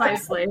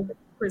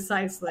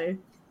 precisely.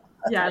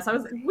 Yes,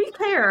 we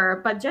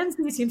care, but Gen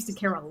Z seems to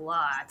care a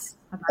lot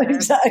about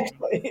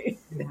exactly.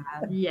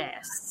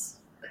 Yes.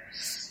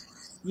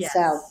 Yes.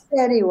 So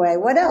anyway,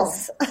 what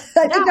else? I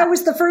think that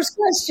was the first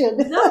question.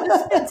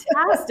 No, that's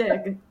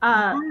fantastic.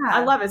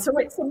 I love it. So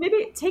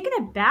maybe taking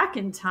it back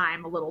in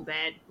time a little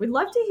bit, we'd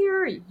love to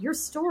hear your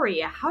story.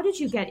 How did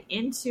you get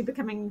into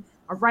becoming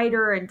a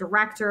writer and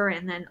director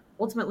and then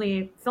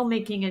ultimately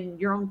filmmaking in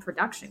your own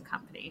production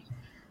company?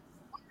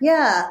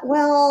 Yeah,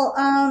 well,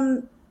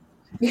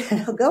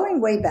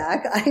 going way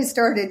back, I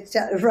started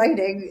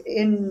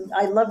writing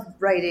I loved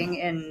writing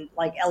in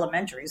like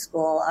elementary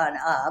school on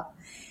up.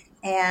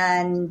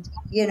 And,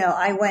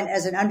 I went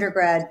as an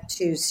undergrad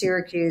to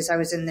Syracuse. I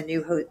was in the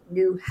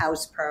New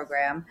House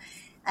program.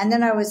 And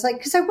then I was like,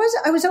 because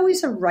I was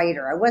always a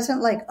writer. I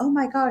wasn't like, oh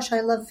my gosh, I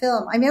love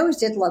film. I mean, I always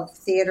did love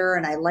theater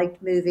and I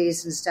liked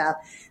movies and stuff.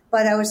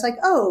 But I was like,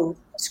 oh,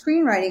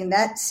 screenwriting,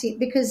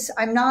 because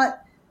I'm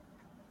not,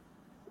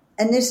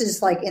 and this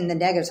is like in the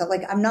negative stuff,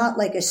 like I'm not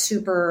like a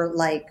super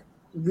like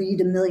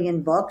read a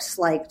million books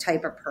like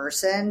type of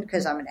person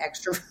because I'm an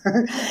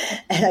extrovert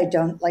and I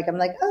don't like, I'm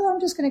like, oh,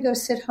 I'm just going to go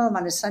sit home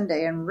on a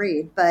Sunday and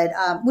read. But,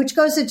 which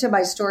goes into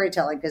my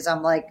storytelling because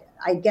I'm like,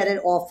 I get it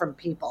all from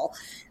people.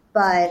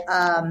 But,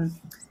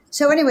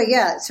 so anyway,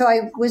 yeah. So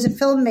I was a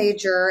film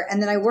major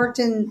and then I worked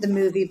in the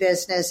movie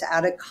business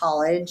out of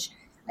college.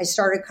 I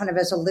started kind of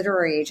as a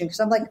literary agent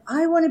because I'm like,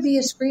 I want to be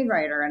a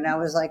screenwriter. And I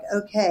was like,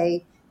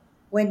 okay,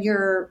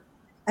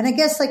 and I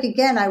guess like,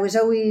 again, I was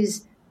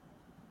always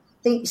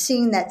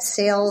seeing that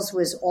sales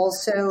was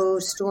also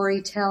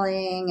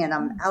storytelling and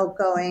I'm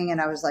outgoing. And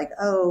I was like,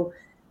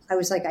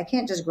 I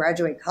can't just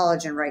graduate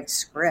college and write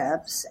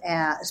scripts.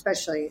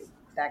 Especially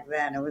back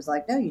then, it was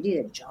like, no, you need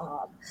a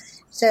job.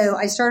 So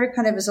I started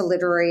kind of as a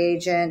literary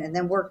agent and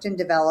then worked in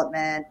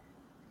development.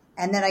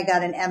 And then I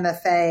got an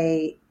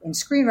MFA in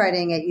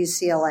screenwriting at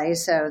UCLA.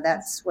 So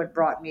that's what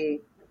brought me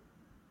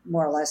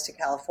more or less to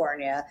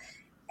California.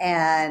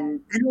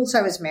 And also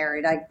I was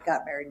married. I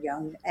got married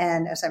young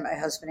and I met my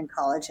husband in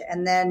college.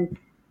 And then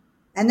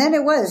I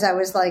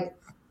was like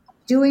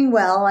doing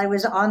well. I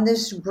was on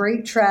this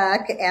great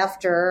track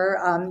after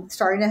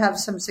starting to have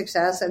some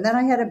success. And then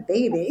I had a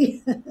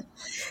baby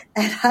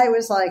and I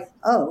was like,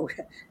 oh,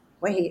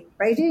 wait,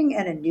 writing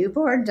and a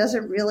newborn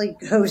doesn't really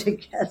go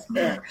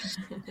together.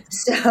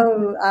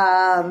 So,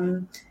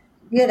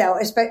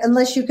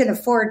 unless you can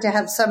afford to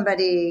have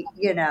somebody,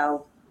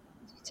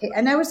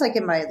 and I was like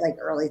in my like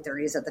early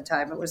 30s at the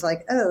time. It was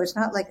like, oh, it's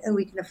not like, oh,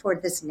 we can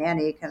afford this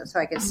nanny kind of, so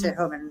I could sit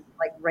home and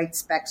like write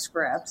spec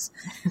scripts.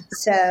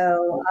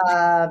 So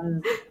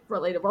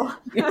relatable.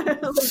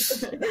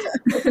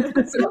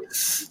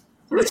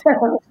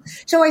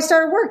 So I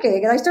started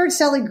working and I started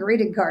selling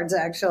greeting cards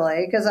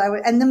actually because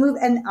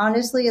and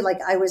honestly, like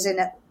I was in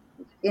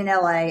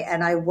LA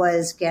and I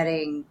was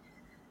getting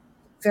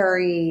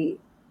very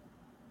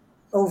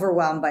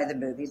overwhelmed by the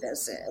movie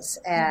business.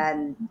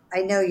 And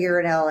I know you're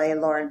in LA,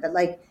 Lauren, but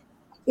like,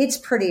 it's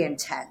pretty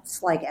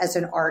intense, like as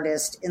an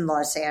artist in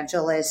Los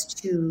Angeles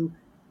to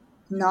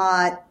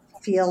not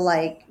feel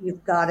like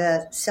you've got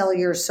to sell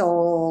your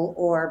soul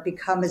or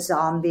become a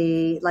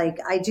zombie. Like,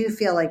 I do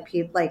feel like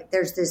people, like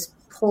there's this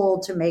pull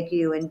to make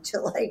you into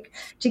like,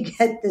 to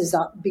get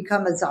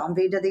become a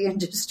zombie to the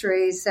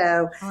industry.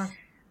 So,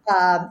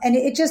 and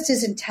it just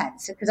is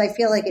intense because I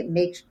feel like it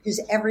makes, because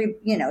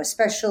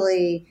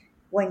especially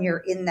when you're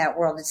in that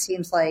world, it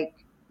seems like,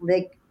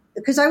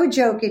 because I would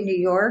joke in New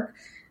York,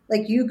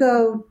 like you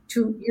go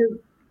to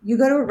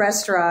a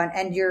restaurant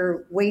and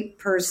your wait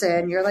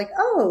person, you're like,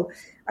 oh,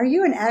 are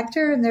you an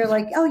actor? And they're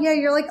like, oh yeah.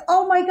 You're like,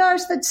 oh my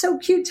gosh, that's so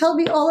cute. Tell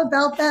me all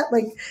about that.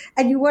 Like,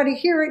 and you want to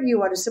hear it and you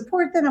want to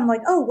support them. I'm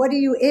like, oh, what are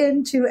you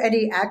into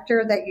any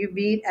actor that you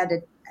meet at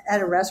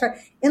a restaurant?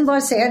 In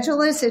Los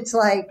Angeles, it's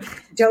like,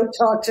 don't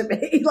talk to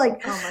me.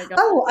 Like, oh my God.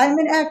 Oh, I'm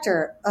an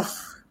actor. Ugh.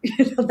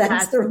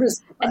 That's the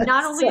response. And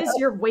not only is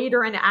your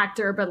waiter an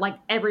actor, but like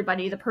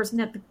everybody, the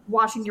person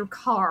washing your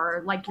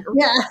car, like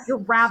your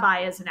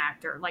rabbi is an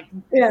actor. Like,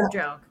 no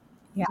joke.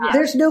 Yeah.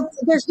 There's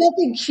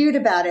nothing cute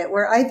about it.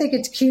 Where I think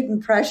it's cute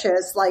and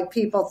precious, like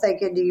people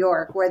think in New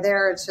York. Where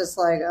there, it's just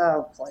like,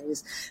 oh,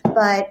 please.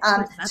 But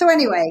so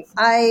anyway,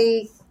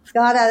 I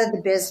got out of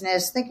the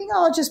business thinking,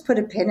 oh, I'll just put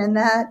a pin in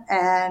that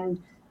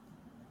and.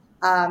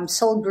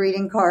 Sold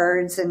greeting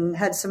cards and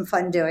had some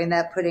fun doing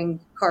that,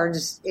 putting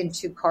cards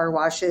into car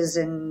washes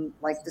in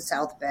like the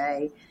South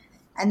Bay.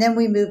 And then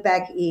we moved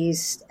back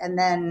east and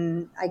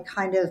then I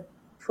kind of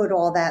put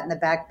all that in the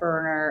back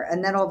burner.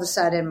 And then all of a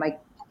sudden my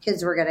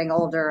kids were getting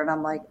older and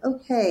I'm like,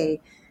 okay,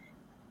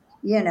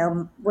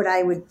 what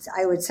I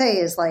would say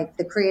is like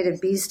the creative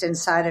beast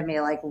inside of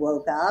me like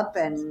woke up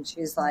and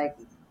she's like,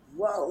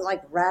 whoa,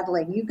 like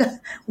rattling, you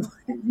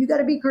got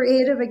to be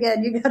creative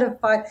again. You got to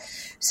find.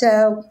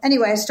 So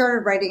anyway, I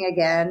started writing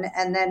again.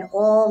 And then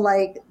all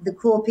like the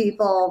cool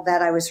people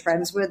that I was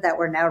friends with that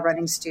were now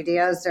running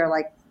studios, they're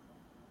like,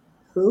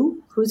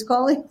 who's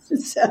calling?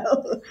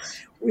 So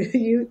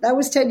that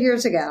was 10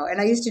 years ago.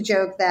 And I used to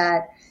joke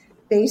that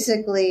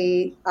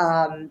basically,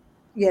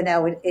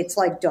 it's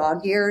like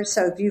dog years.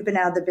 So if you've been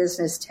out of the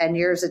business 10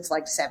 years, it's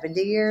like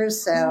 70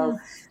 years. So,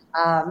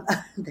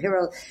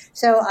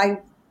 I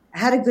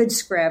had a good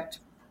script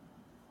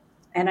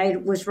and I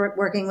was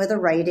working with a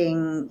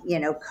writing,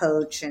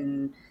 coach,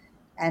 and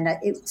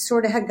it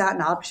sort of had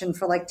gotten optioned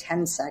for like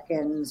 10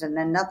 seconds, and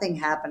then nothing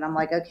happened. I'm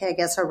like, okay, I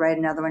guess I'll write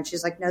another one.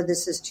 She's like, no,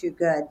 this is too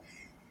good.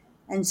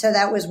 And so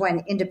that was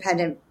when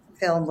independent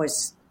film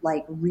was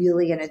like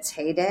really in its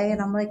heyday.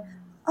 And I'm like,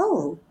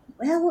 oh,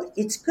 well,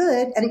 it's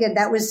good. And again,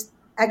 that was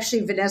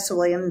actually Vanessa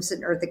Williams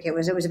and Eartha Kitt.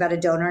 It was about a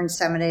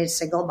donor-inseminated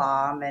single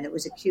mom, and it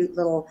was a cute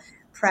little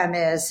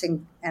premise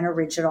and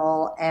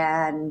original.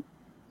 And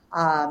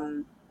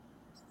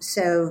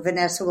so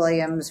Vanessa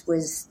Williams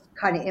was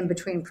kind of in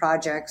between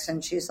projects,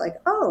 and she's like,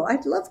 oh,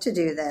 I'd love to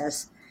do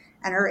this.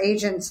 And her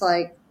agent's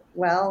like,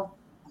 well,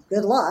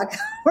 good luck.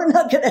 We're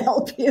not going to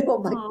help you.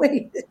 I'm like,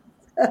 wait.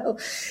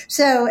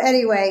 So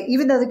anyway,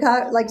 even though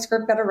the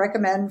script got a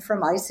recommend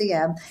from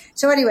ICM.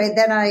 So anyway,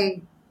 then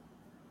I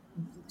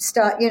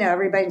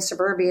everybody in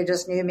suburbia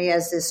just knew me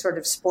as this sort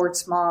of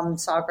sports mom,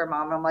 soccer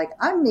mom. I'm like,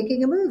 I'm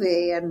making a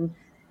movie, and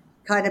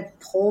kind of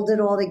pulled it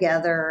all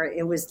together.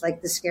 It was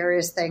like the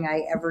scariest thing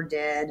I ever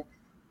did,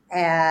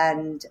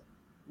 and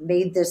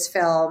made this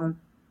film,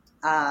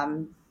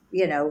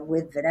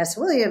 with Vanessa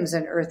Williams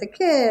and Eartha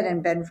Kitt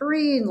and Ben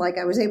Vereen. Like,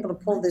 I was able to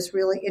pull this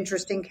really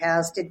interesting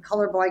cast, did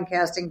colorblind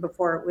casting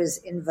before it was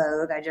in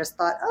vogue. I just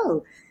thought,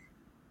 oh,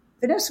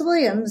 Vanessa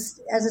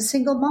Williams as a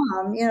single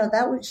mom,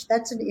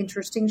 that's an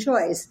interesting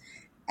choice.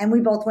 And we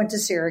both went to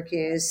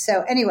Syracuse.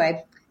 So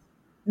anyway,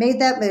 made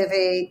that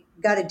movie,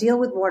 got a deal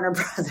with Warner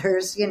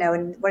Brothers, in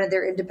one of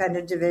their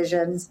independent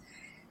divisions.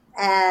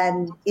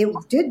 And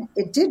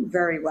it did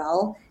very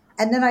well.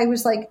 And then I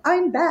was like,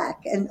 I'm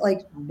back. And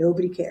like,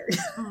 nobody cared.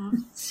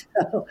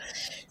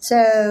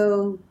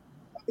 So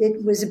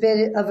it was a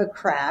bit of a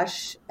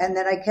crash. And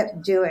then I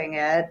kept doing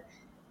it.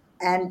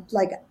 And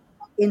like,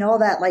 in all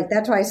that, like,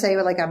 that's why I say,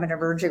 like, I'm an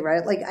emerging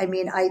writer. Like, I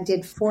mean, I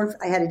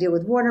had to deal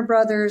with Warner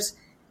Brothers.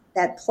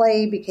 That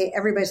play became,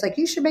 everybody's like,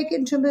 you should make it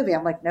into a movie.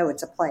 I'm like, no,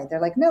 it's a play. They're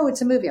like, no,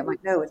 it's a movie. I'm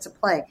like, no, it's a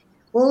play.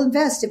 We'll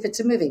invest if it's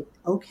a movie.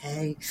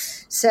 Okay.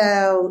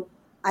 So,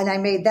 and I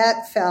made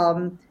that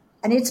film,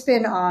 and it's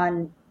been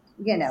on,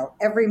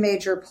 every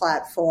major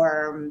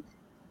platform.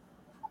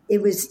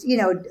 It was,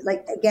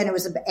 like, again, it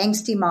was an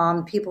angsty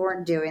mom. People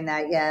weren't doing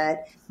that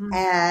yet.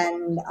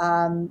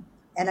 Mm-hmm.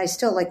 And I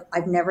still, like,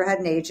 I've never had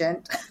an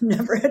agent,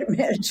 never had a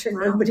manager.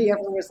 Nobody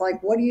ever was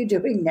like, what are you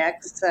doing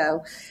next?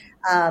 So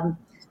I'm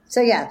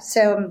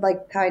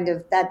like, kind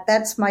of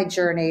that's my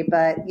journey,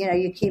 but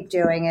you keep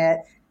doing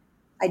it.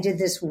 I did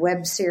this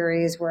web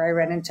series where I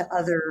ran into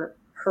other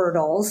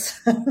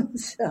hurdles.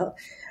 So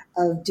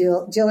of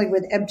dealing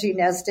with empty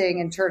nesting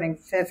and turning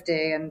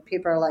 50, and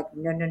people are like,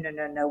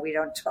 no, we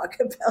don't talk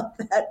about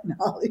that in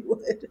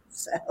Hollywood.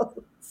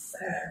 So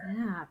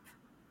snap.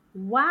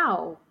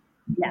 Wow.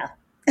 Yeah.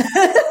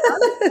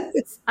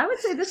 I would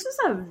say this is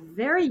a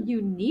very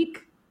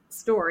unique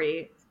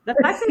story. The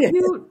fact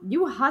that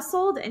you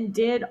hustled and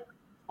did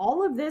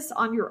all of this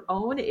on your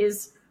own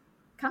is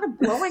kind of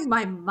blowing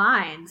my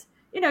mind.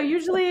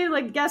 Usually,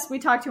 like, guests we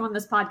talk to on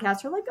this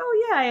podcast are like,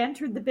 oh yeah, I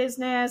entered the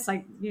business,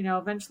 like,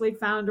 eventually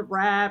found a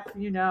rep,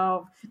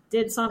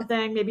 did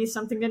something, maybe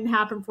something didn't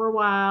happen for a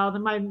while,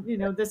 then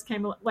this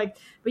came, like,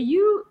 but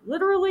you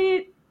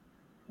literally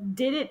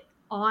did it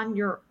on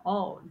your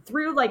own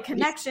through, like,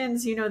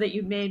 connections, that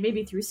you made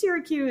maybe through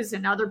Syracuse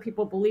and other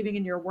people believing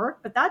in your work.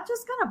 But that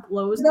just kind of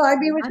blows. No, I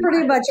mean, it was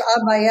pretty much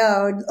on my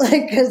own,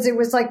 like, because it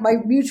was like my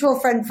mutual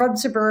friend from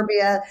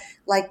suburbia,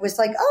 like, was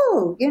like,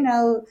 oh,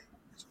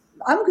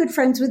 I'm good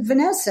friends with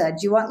Vanessa. Do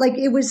you want, like,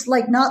 it was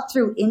like not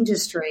through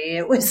industry.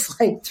 It was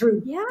like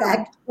through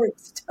backdoor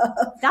stuff.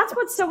 That's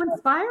what's so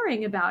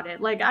inspiring about it.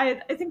 Like, I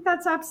think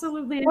that's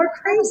absolutely more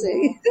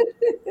crazy.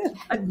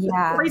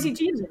 Crazy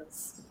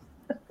genius.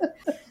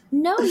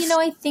 No,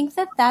 I think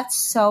that that's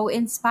so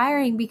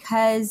inspiring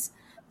because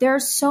there are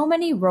so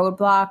many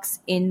roadblocks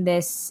in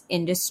this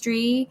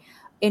industry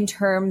in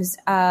terms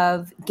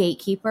of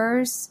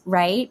gatekeepers,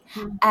 right?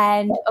 Mm-hmm.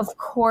 And of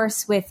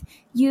course, with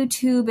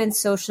YouTube and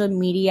social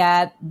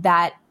media,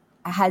 that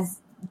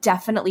has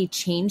definitely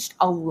changed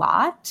a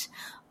lot.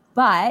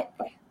 But,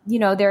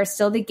 there are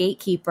still the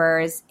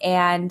gatekeepers,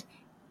 and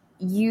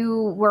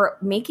you were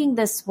making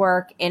this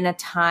work in a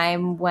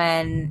time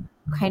when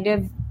kind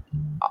of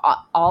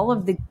all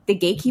of the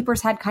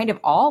gatekeepers had kind of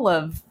all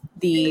of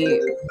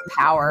the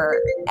power,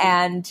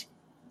 and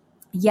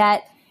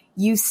yet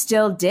you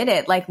still did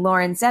it. Like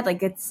Lauren said,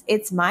 like,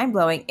 it's mind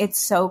blowing. It's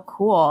so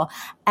cool.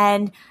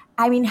 And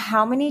I mean,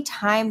 how many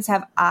times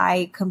have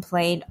I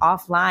complained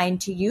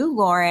offline to you,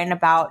 Lauren,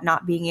 about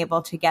not being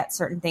able to get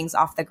certain things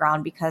off the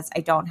ground because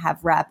I don't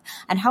have rep,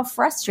 and how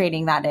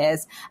frustrating that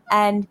is.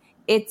 And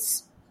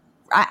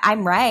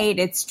I'm right.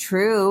 It's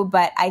true.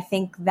 But I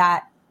think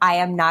that I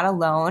am not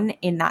alone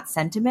in that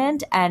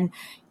sentiment. And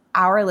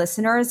our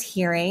listeners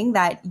hearing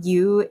that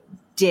you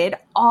did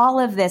all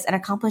of this and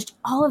accomplished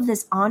all of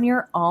this on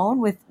your own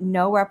with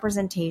no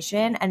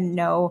representation and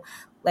no,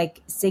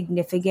 like,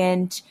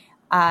 significant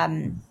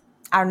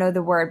I don't know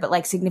the word, but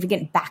like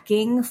significant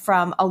backing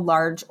from a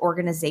large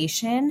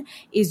organization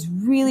is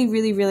really,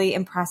 really, really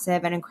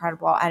impressive and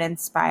incredible and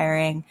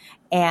inspiring.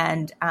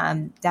 And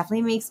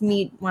definitely makes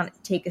me want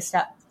to take a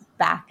step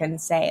back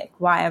and say,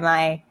 why am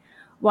I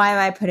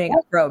putting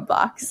up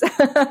roadblocks?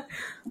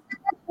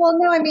 Well,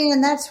 no, I mean,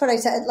 and that's what I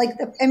said. Like,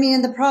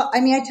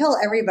 I tell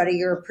everybody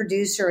you're a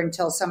producer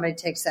until somebody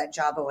takes that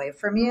job away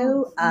from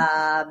you.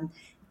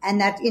 And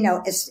that,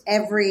 it's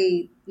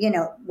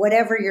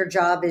whatever your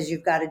job is,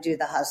 you've got to do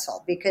the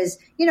hustle because,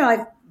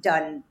 I've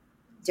done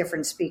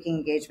different speaking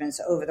engagements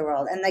over the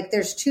world. And like,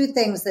 there's two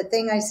things. The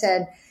thing I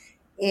said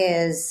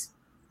is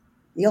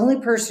the only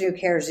person who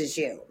cares is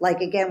you.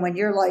 Like, again, when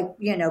you're like,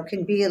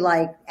 can be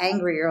like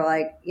angry, you're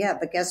like, yeah,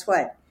 but guess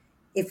what?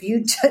 If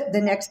you the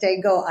next day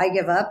go, I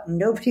give up,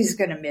 nobody's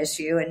going to miss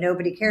you and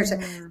nobody cares.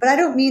 But I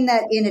don't mean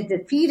that in a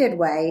defeated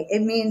way.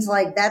 It means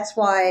like, that's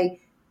why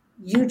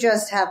you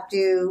just have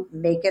to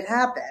make it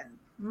happen.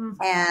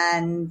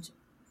 And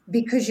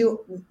because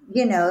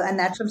and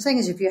that's what I'm saying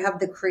is if you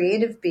have the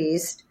creative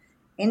beast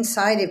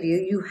inside of you,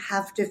 you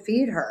have to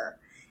feed her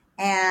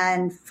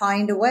and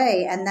find a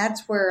way. And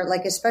that's where,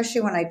 like,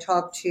 especially when I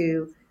talk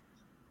to,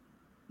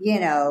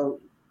 young,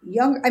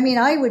 I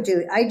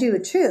do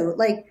it too.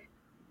 Like,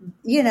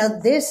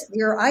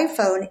 your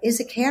iPhone is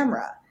a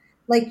camera.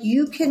 Like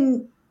you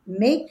can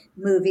make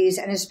movies,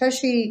 and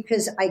especially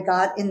because I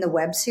got in the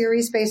web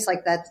series space,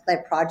 like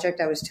that project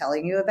I was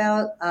telling you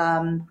about,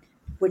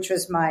 which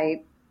was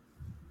my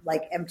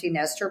like empty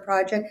nester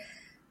project.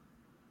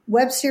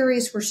 Web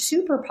series were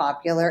super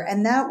popular,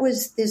 and that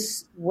was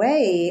this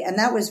way, and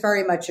that was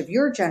very much of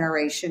your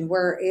generation,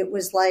 where it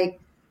was like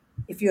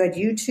if you had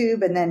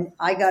YouTube, and then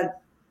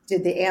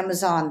did the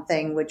Amazon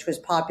thing, which was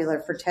popular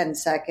for 10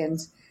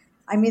 seconds.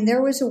 I mean,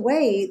 there was a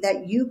way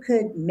that you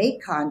could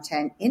make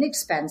content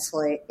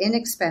inexpensively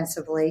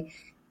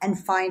and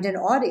find an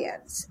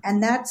audience.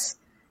 And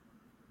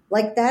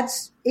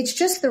it's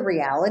just the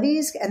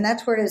realities. And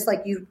that's where it is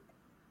like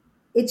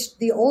it's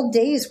the old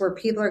days where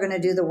people are going to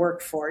do the work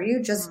for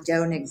you just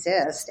don't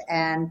exist.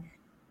 And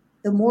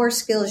the more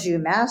skills you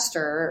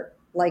master,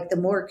 like the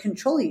more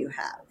control you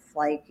have,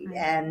 like,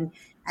 and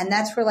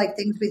that's where like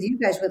things with you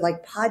guys with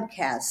like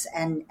podcasts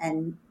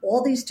and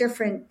all these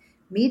different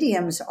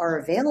mediums are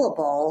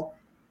available.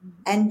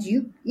 And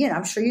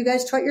I'm sure you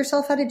guys taught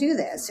yourself how to do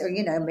this, or,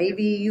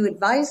 maybe you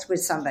advised with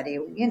somebody,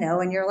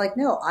 and you're like,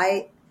 no,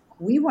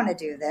 we want to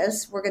do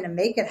this. We're going to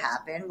make it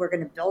happen. We're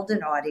going to build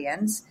an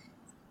audience.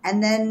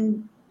 And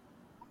then,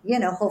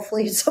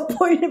 hopefully at some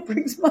point it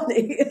brings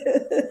money.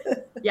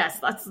 Yes.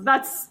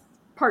 That's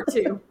part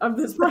 2 of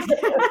this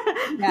project.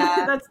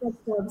 Yeah. That's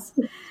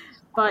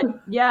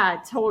but yeah,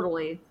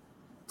 totally.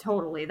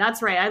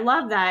 That's right. I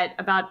love that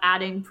about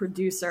adding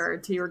producer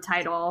to your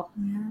title.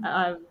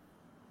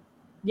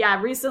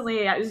 Recently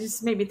it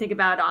just made me think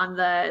about on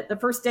the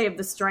first day of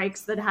the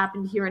strikes that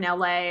happened here in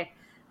LA.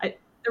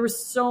 There were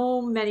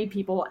so many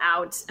people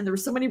out, and there were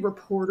so many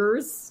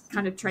reporters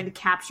kind of trying to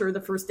capture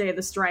the first day of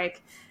the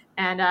strike.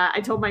 And I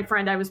told my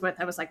friend I was with,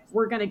 I was like,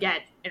 we're going to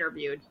get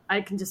interviewed.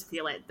 I can just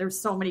feel it. There's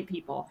so many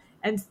people.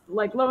 And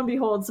like, lo and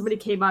behold, somebody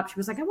came up. She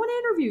was like, I want to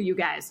interview you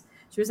guys.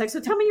 She was like, so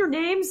tell me your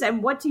names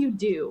and what do you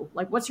do?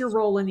 Like, what's your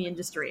role in the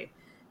industry?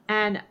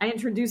 And I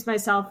introduced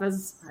myself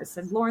as, I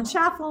said, Lauren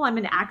Schaffel. I'm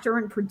an actor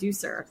and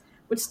producer,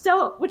 which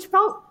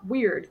felt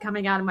weird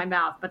coming out of my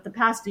mouth. But the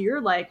past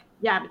year,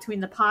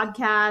 between the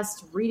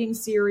podcast, reading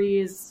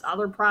series,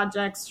 other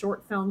projects,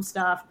 short film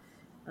stuff,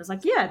 I was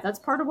like, yeah, that's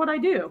part of what I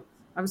do.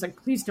 I was like,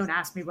 please don't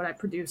ask me what I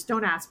produce.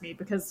 Don't ask me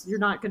because you're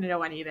not going to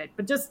know any of it.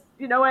 But just,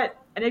 you know what?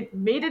 And it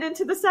made it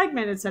into the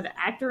segment. It said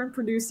actor and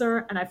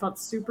producer, and I felt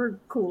super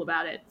cool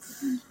about it.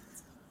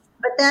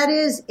 But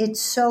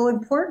it's so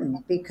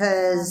important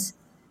because,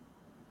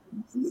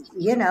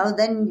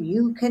 then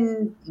you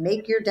can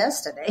make your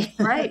destiny.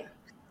 Right.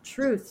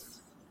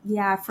 Truth.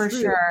 Yeah, for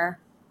sure.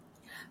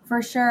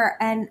 For sure.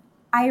 And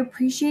I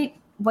appreciate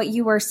what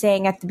you were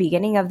saying at the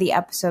beginning of the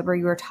episode where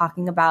you were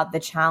talking about the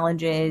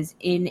challenges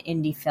in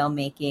indie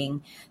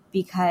filmmaking,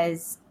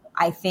 because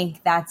I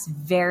think that's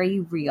very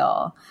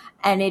real.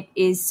 And it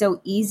is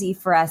so easy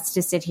for us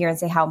to sit here and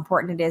say how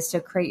important it is to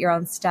create your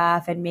own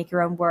stuff and make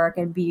your own work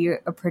and be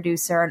a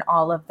producer and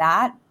all of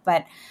that.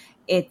 But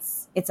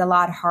it's a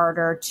lot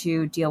harder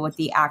to deal with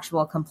the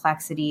actual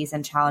complexities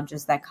and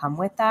challenges that come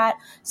with that.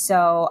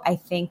 So I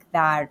think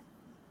that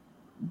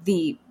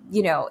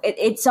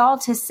it's all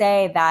to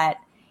say that,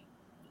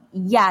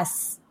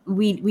 yes,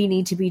 we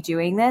need to be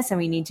doing this and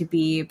we need to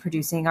be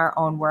producing our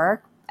own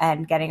work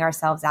and getting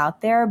ourselves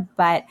out there,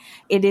 but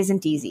it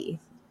isn't easy.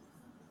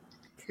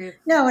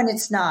 No, and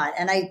it's not.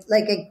 And I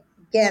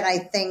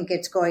think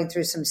it's going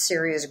through some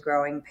serious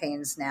growing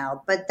pains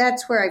now, but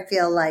that's where I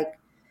feel like,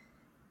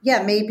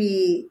 yeah,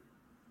 maybe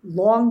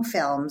long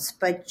films,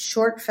 but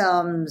short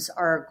films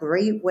are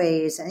great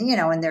ways. And,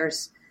 and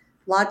there's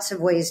lots of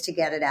ways to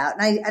get it out.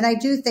 And I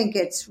do think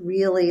it's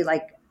really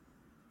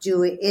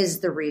is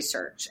the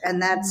research.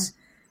 And that's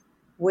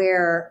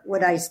where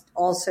what I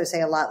also say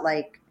a lot,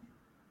 like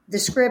the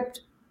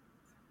script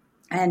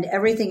and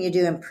everything you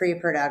do in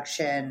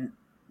pre-production,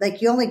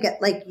 like you only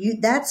get like you,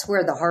 that's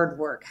where the hard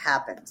work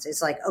happens.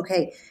 It's like,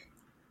 okay,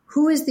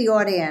 who is the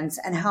audience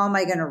and how am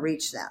I going to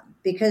reach them?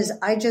 Because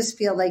I just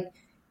feel like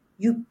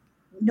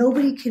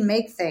nobody can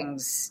make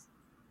things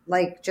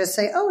like just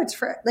say, oh, it's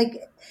for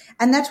like,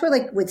 and that's where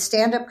like with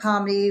stand-up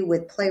comedy,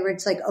 with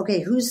playwrights, like,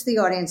 okay, who's the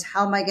audience?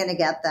 How am I going to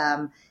get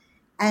them?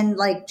 And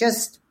like,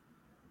 just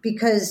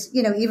because,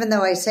 you know, even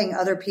though I sing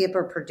other people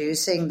are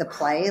producing the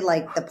play,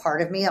 like the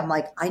part of me, I'm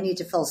like, I need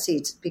to fill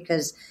seats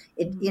because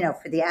it, you know,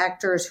 for the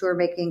actors who are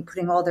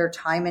putting all their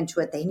time into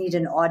it, they need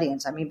an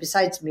audience. I mean,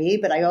 besides me,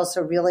 but I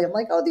also really am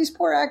like, oh, these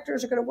poor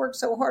actors are going to work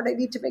so hard. I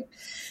need to make,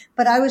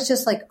 but I was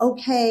just like,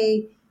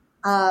 okay.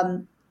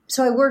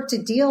 So I worked a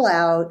deal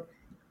out.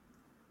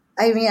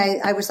 I mean,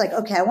 I was like,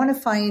 okay, I want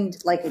to find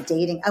like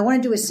I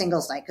want to do a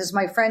singles night because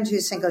my friend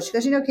who's single, she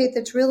goes, you know, Caytha,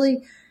 it's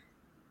really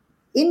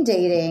in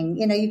dating,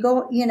 you know,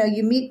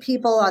 you meet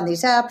people on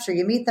these apps or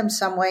you meet them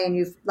some way and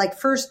you like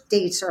first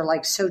dates are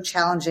like so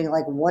challenging.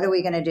 Like, what are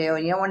we going to do?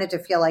 And you don't want it to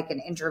feel like an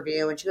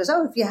interview. And she goes,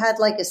 oh, if you had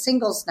like a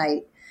singles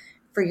night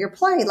for your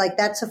play, like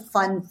that's a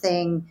fun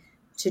thing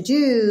to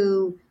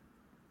do.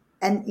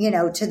 And, you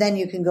know, then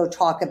you can go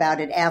talk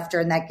about it after.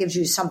 And that gives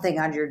you something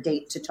on your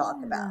date to talk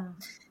about.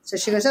 So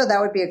she goes, oh,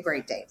 that would be a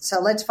great date. So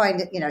let's find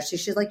it. You know,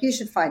 she's like, you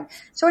should find.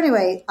 So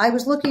anyway, I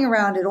was looking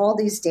around at all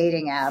these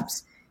dating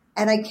apps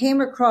and I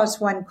came across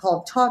one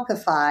called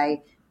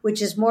Talkify,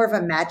 which is more of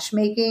a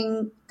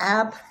matchmaking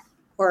app,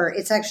 or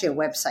it's actually a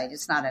website.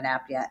 It's not an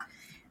app yet.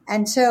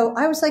 And so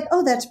I was like,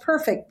 oh, that's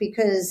perfect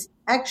because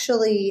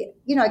actually,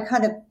 you know, I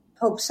kind of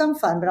poke some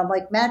fun, but I'm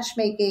like,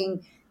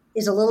 matchmaking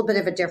is a little bit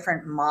of a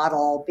different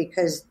model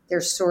because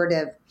they're sort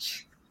of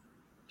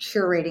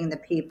curating the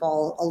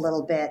people a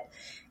little bit.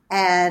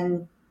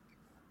 And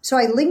so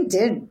I linked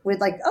in with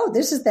like, oh,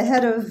 this is the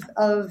head of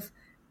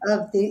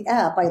the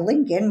app. I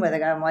link in with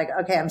it. I'm like,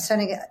 okay, I'm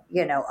sending,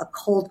 you know, a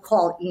cold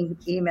call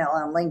email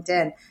on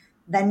LinkedIn.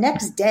 The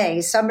next day,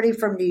 somebody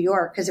from New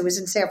York, because it was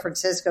in San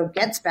Francisco,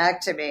 gets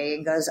back to me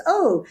and goes,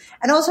 oh,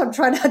 and also I'm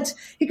trying not to,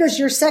 he goes,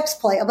 your sex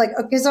play. I'm like,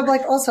 okay, so I'm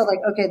like, also like,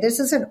 okay, this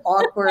is an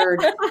awkward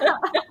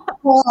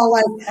call.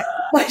 Like,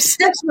 my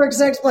sex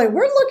play.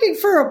 We're looking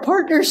for a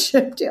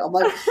partnership deal. I'm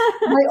like,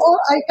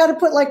 I got to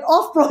put like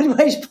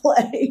off-Broadway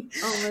play.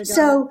 Oh my God.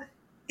 So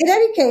in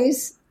any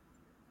case,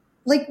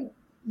 like,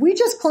 we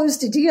just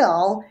closed a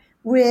deal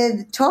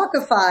with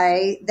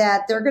Talkify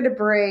that they're going to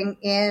bring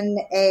in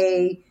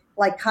a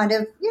like kind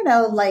of, you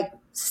know, like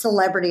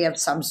celebrity of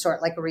some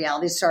sort, like a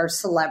reality star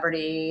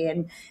celebrity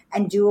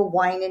and do a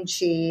wine and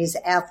cheese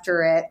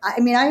after it. I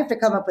mean, I have to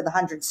come up with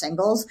 100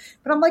 singles,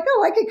 but I'm like,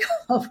 oh, I could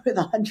come up with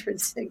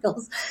 100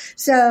 singles.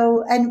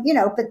 So, and, you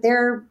know, but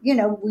they're, you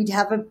know, we'd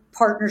have a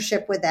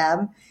partnership with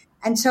them.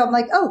 And so I'm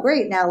like, oh,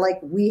 great. Now, like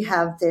we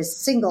have this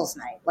singles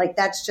night. Like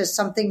that's just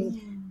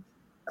something,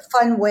 a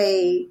fun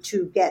way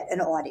to get an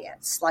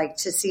audience, like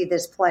to see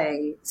this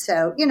play.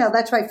 So, you know,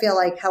 that's why I feel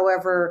like,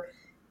 however,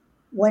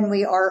 when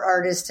we are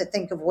artists, to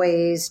think of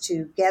ways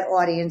to get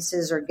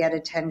audiences or get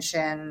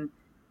attention,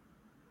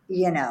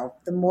 you know,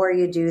 the more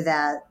you do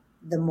that,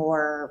 the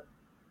more,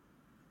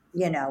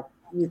 you know,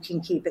 you can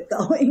keep it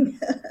going.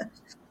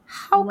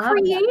 How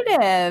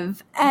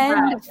creative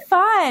and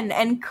fun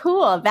and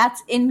cool.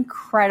 That's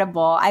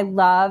incredible. I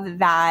love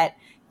that,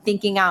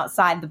 thinking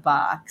outside the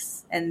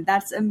box. And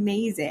that's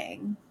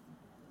amazing.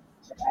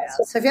 Yeah.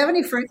 So if you have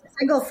any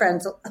single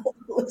friends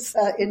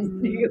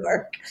in New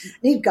York,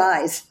 need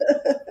guys.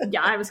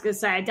 Yeah, I was going to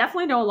say, I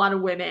definitely know a lot of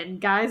women.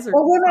 Guys are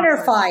women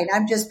are fine.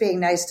 I'm just being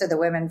nice to the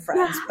women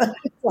friends. But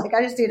like,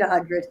 I just need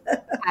 100.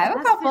 I have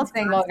a couple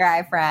single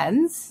guy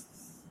friends.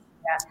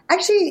 Yeah.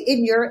 Actually,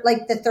 in your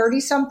like the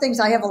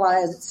 30-somethings, I have a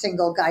lot of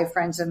single guy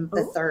friends in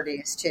the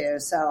 30s too.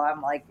 So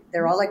I'm like,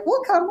 they're all like,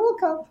 we'll come.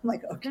 I'm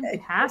like, okay.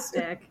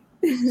 Fantastic.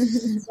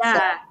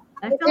 Yeah.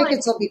 So, the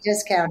tickets will be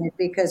discounted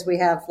because we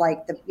have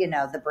like the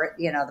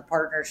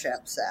partnership.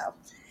 So,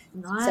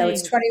 nice. So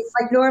it's 20.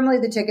 Like normally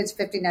the ticket's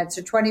 $59,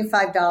 so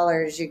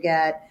 $25. You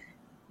get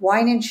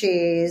wine and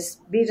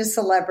cheese, meet a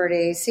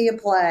celebrity, see a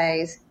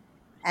play,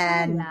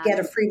 and get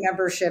a free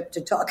membership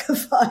to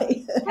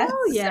Talkify.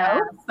 Hell yeah,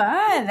 so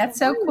fun! That's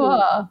so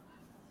cool.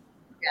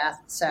 Yeah.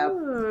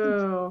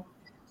 So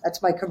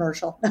that's my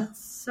commercial.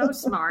 So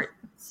smart.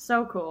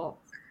 So cool.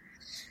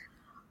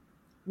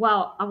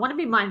 Well, I want to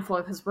be mindful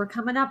because we're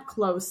coming up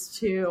close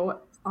to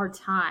our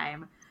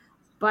time.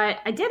 But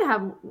I did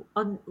have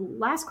a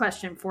last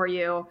question for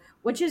you,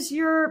 which is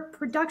your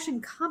production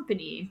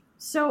company.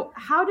 So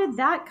how did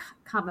that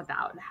come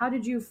about? How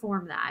did you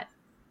form that?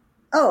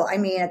 Oh, I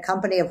mean, a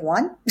company of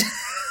one?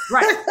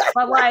 Right.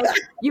 But like,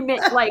 you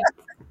meant like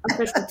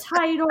official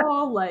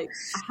title, like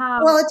how?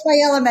 Well, it's my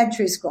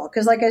elementary school.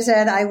 Because like I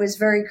said, I was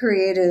very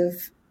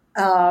creative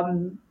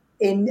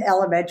in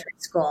elementary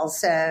school.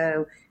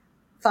 So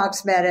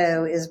Fox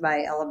Meadow is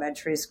my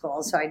elementary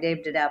school, so I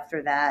named it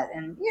after that.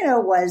 And, you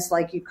know, it was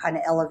like you kind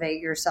of elevate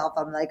yourself.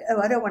 I'm like,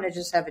 oh, I don't want to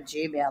just have a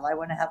Gmail. I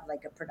want to have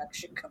like a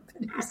production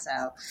company.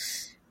 So,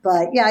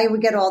 but yeah, I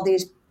would get all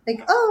these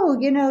like, oh,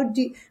 you know,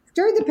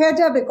 during the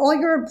pandemic, all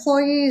your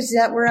employees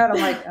that were out,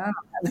 I'm like, I don't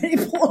have any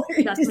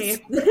employees. That's me.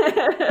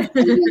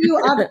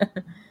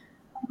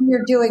 When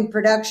you're doing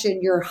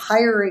production, you're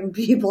hiring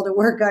people to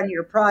work on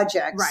your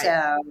project. Right.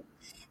 So,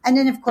 and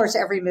then, of course,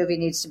 every movie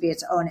needs to be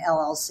its own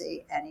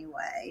LLC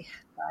anyway.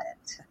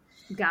 But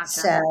Gotcha.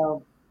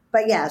 so,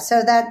 but yeah,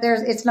 so that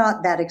it's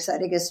not that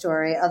exciting a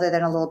story other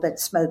than a little bit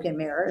smoke and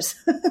mirrors.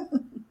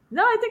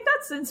 No, I think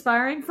that's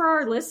inspiring for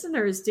our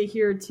listeners to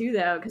hear too,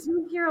 though, because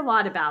we hear a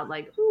lot about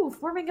like,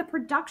 forming a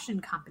production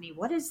company.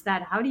 What is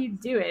that? How do you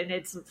do it?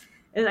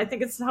 And I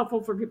think it's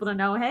helpful for people to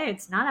know, hey,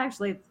 it's not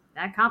actually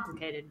that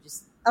complicated.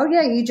 Just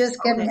you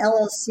just get an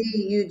LLC.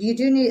 You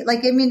do need, like,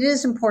 I mean, it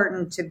is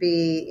important to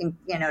be,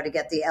 to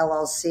get the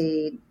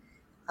LLC,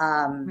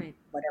 right.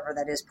 whatever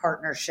that is,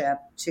 partnership,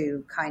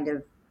 to kind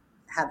of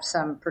have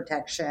some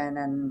protection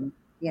and,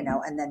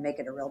 and then make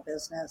it a real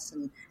business.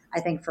 And I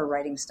think for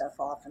writing stuff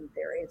off, in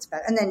theory, it's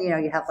better. And then,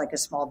 you have like a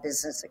small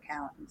business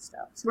account and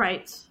stuff. So.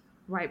 Right.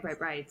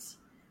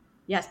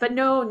 Yes, but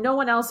no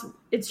one else.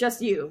 It's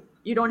just you.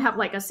 You don't have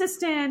like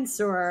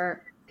assistants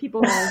or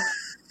people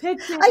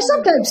pitching. I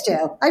sometimes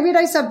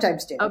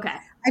do. Okay.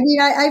 I mean,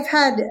 I've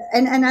had,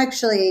 and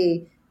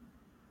actually,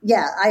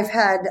 I've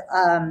had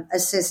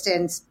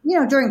assistants,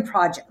 during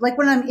project, like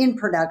when I'm in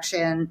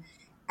production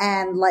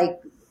and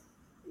like,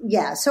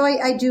 so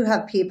I do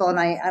have people, and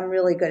I'm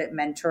really good at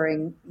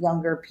mentoring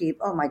younger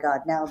people. Oh my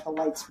God, now the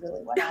lights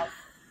really went out.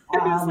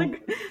 It's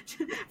like,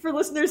 for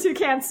listeners who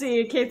can't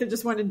see, Caytha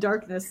just went in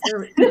darkness.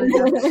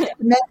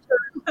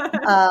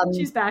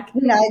 She's back.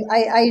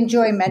 I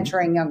enjoy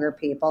mentoring younger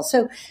people.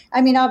 So,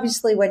 I mean,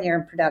 obviously when you're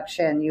in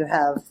production, you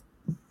have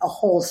a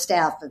whole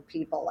staff of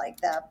people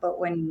like that. But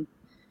when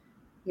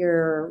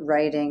you're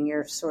writing,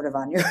 you're sort of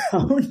on your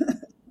own.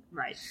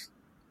 Right.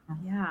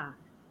 Yeah.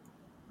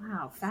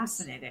 Wow.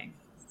 Fascinating.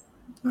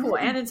 Cool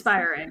and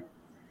inspiring.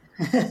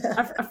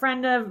 A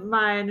friend of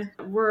mine,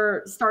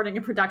 we're starting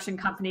a production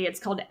company. It's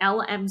called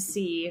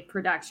LMC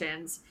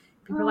Productions.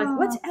 People are like,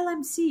 what's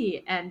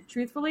LMC? And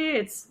truthfully,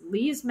 it's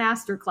Lee's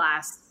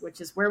Masterclass,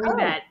 which is where we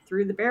met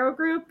through the Barrow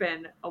Group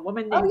and a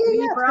woman named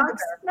Lee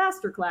Brock's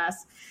Masterclass.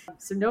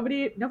 So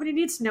nobody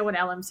needs to know what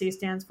LMC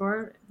stands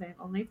for,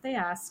 only if they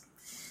ask.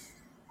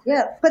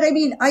 Yeah, but I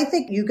mean, I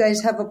think you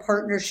guys have a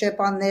partnership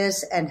on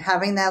this, and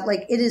having that,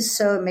 like, it is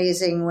so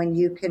amazing when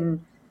you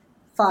can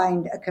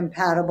find a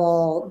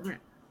compatible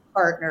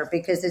partner,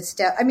 because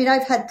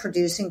I've had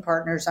producing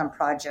partners on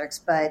projects,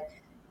 but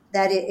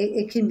that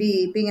it can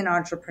be, being an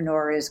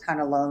entrepreneur is kind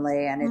of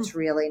lonely, and it's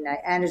really nice.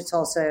 And it's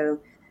also,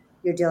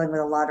 you're dealing with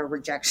a lot of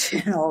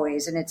rejection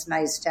always. And it's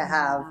nice to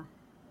have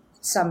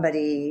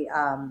somebody,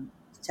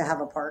 to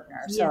have a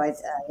partner. So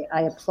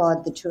I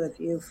applaud the two of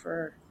you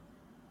for,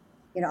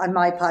 on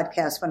my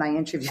podcast, when I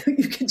interview,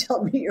 you can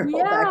tell me your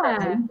whole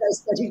background. You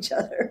guys met each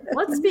other.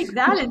 Let's speak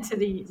that into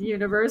the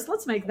universe.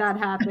 Let's make that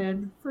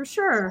happen for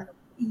sure.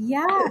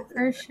 Yeah,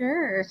 for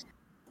sure.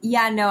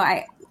 Yeah, no,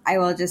 I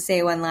will just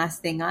say one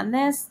last thing on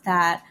this,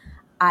 that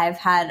I've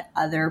had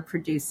other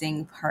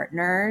producing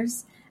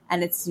partners,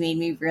 and it's made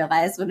me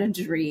realize what a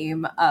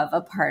dream of a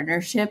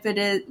partnership it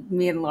is.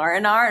 Me and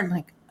Lauren are. I'm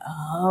like,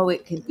 oh,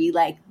 it could be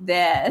like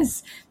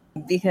this.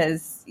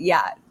 Because,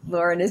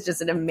 Lauren is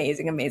just an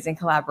amazing, amazing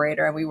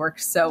collaborator, and we work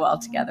so well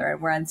together,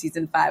 and we're on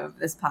season 5 of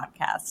this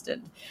podcast,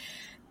 and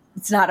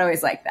it's not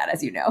always like that,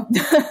 as you know.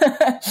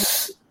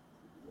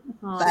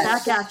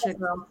 Back at you,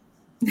 girl.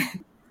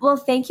 Well,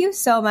 thank you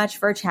so much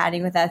for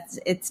chatting with us.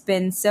 It's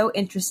been so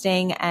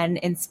interesting and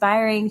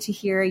inspiring to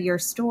hear your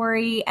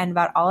story and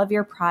about all of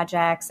your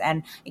projects.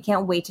 And I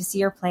can't wait to see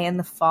your play in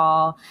the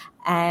fall.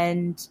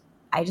 And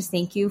I just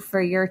thank you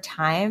for your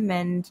time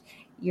and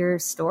your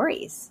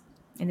stories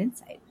and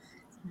insight.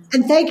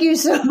 And thank you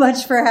so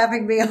much for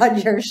having me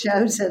on your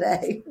show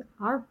today.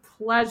 Our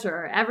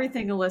pleasure.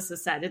 Everything Alyssa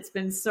said. It's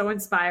been so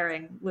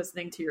inspiring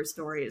listening to your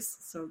stories.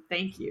 So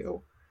thank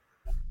you.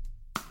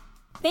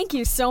 Thank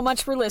you so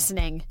much for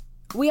listening.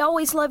 We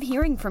always love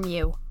hearing from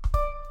you.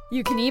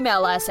 You can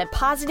email us at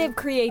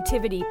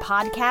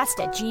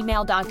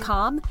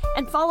positivecreativitypodcast@gmail.com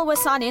and follow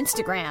us on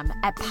Instagram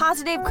at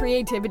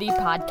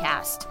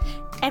positivecreativitypodcast.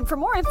 And for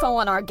more info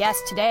on our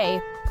guest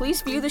today,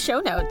 please view the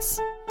show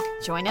notes.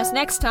 Join us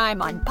next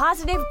time on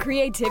Positive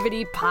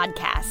Creativity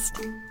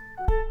Podcast.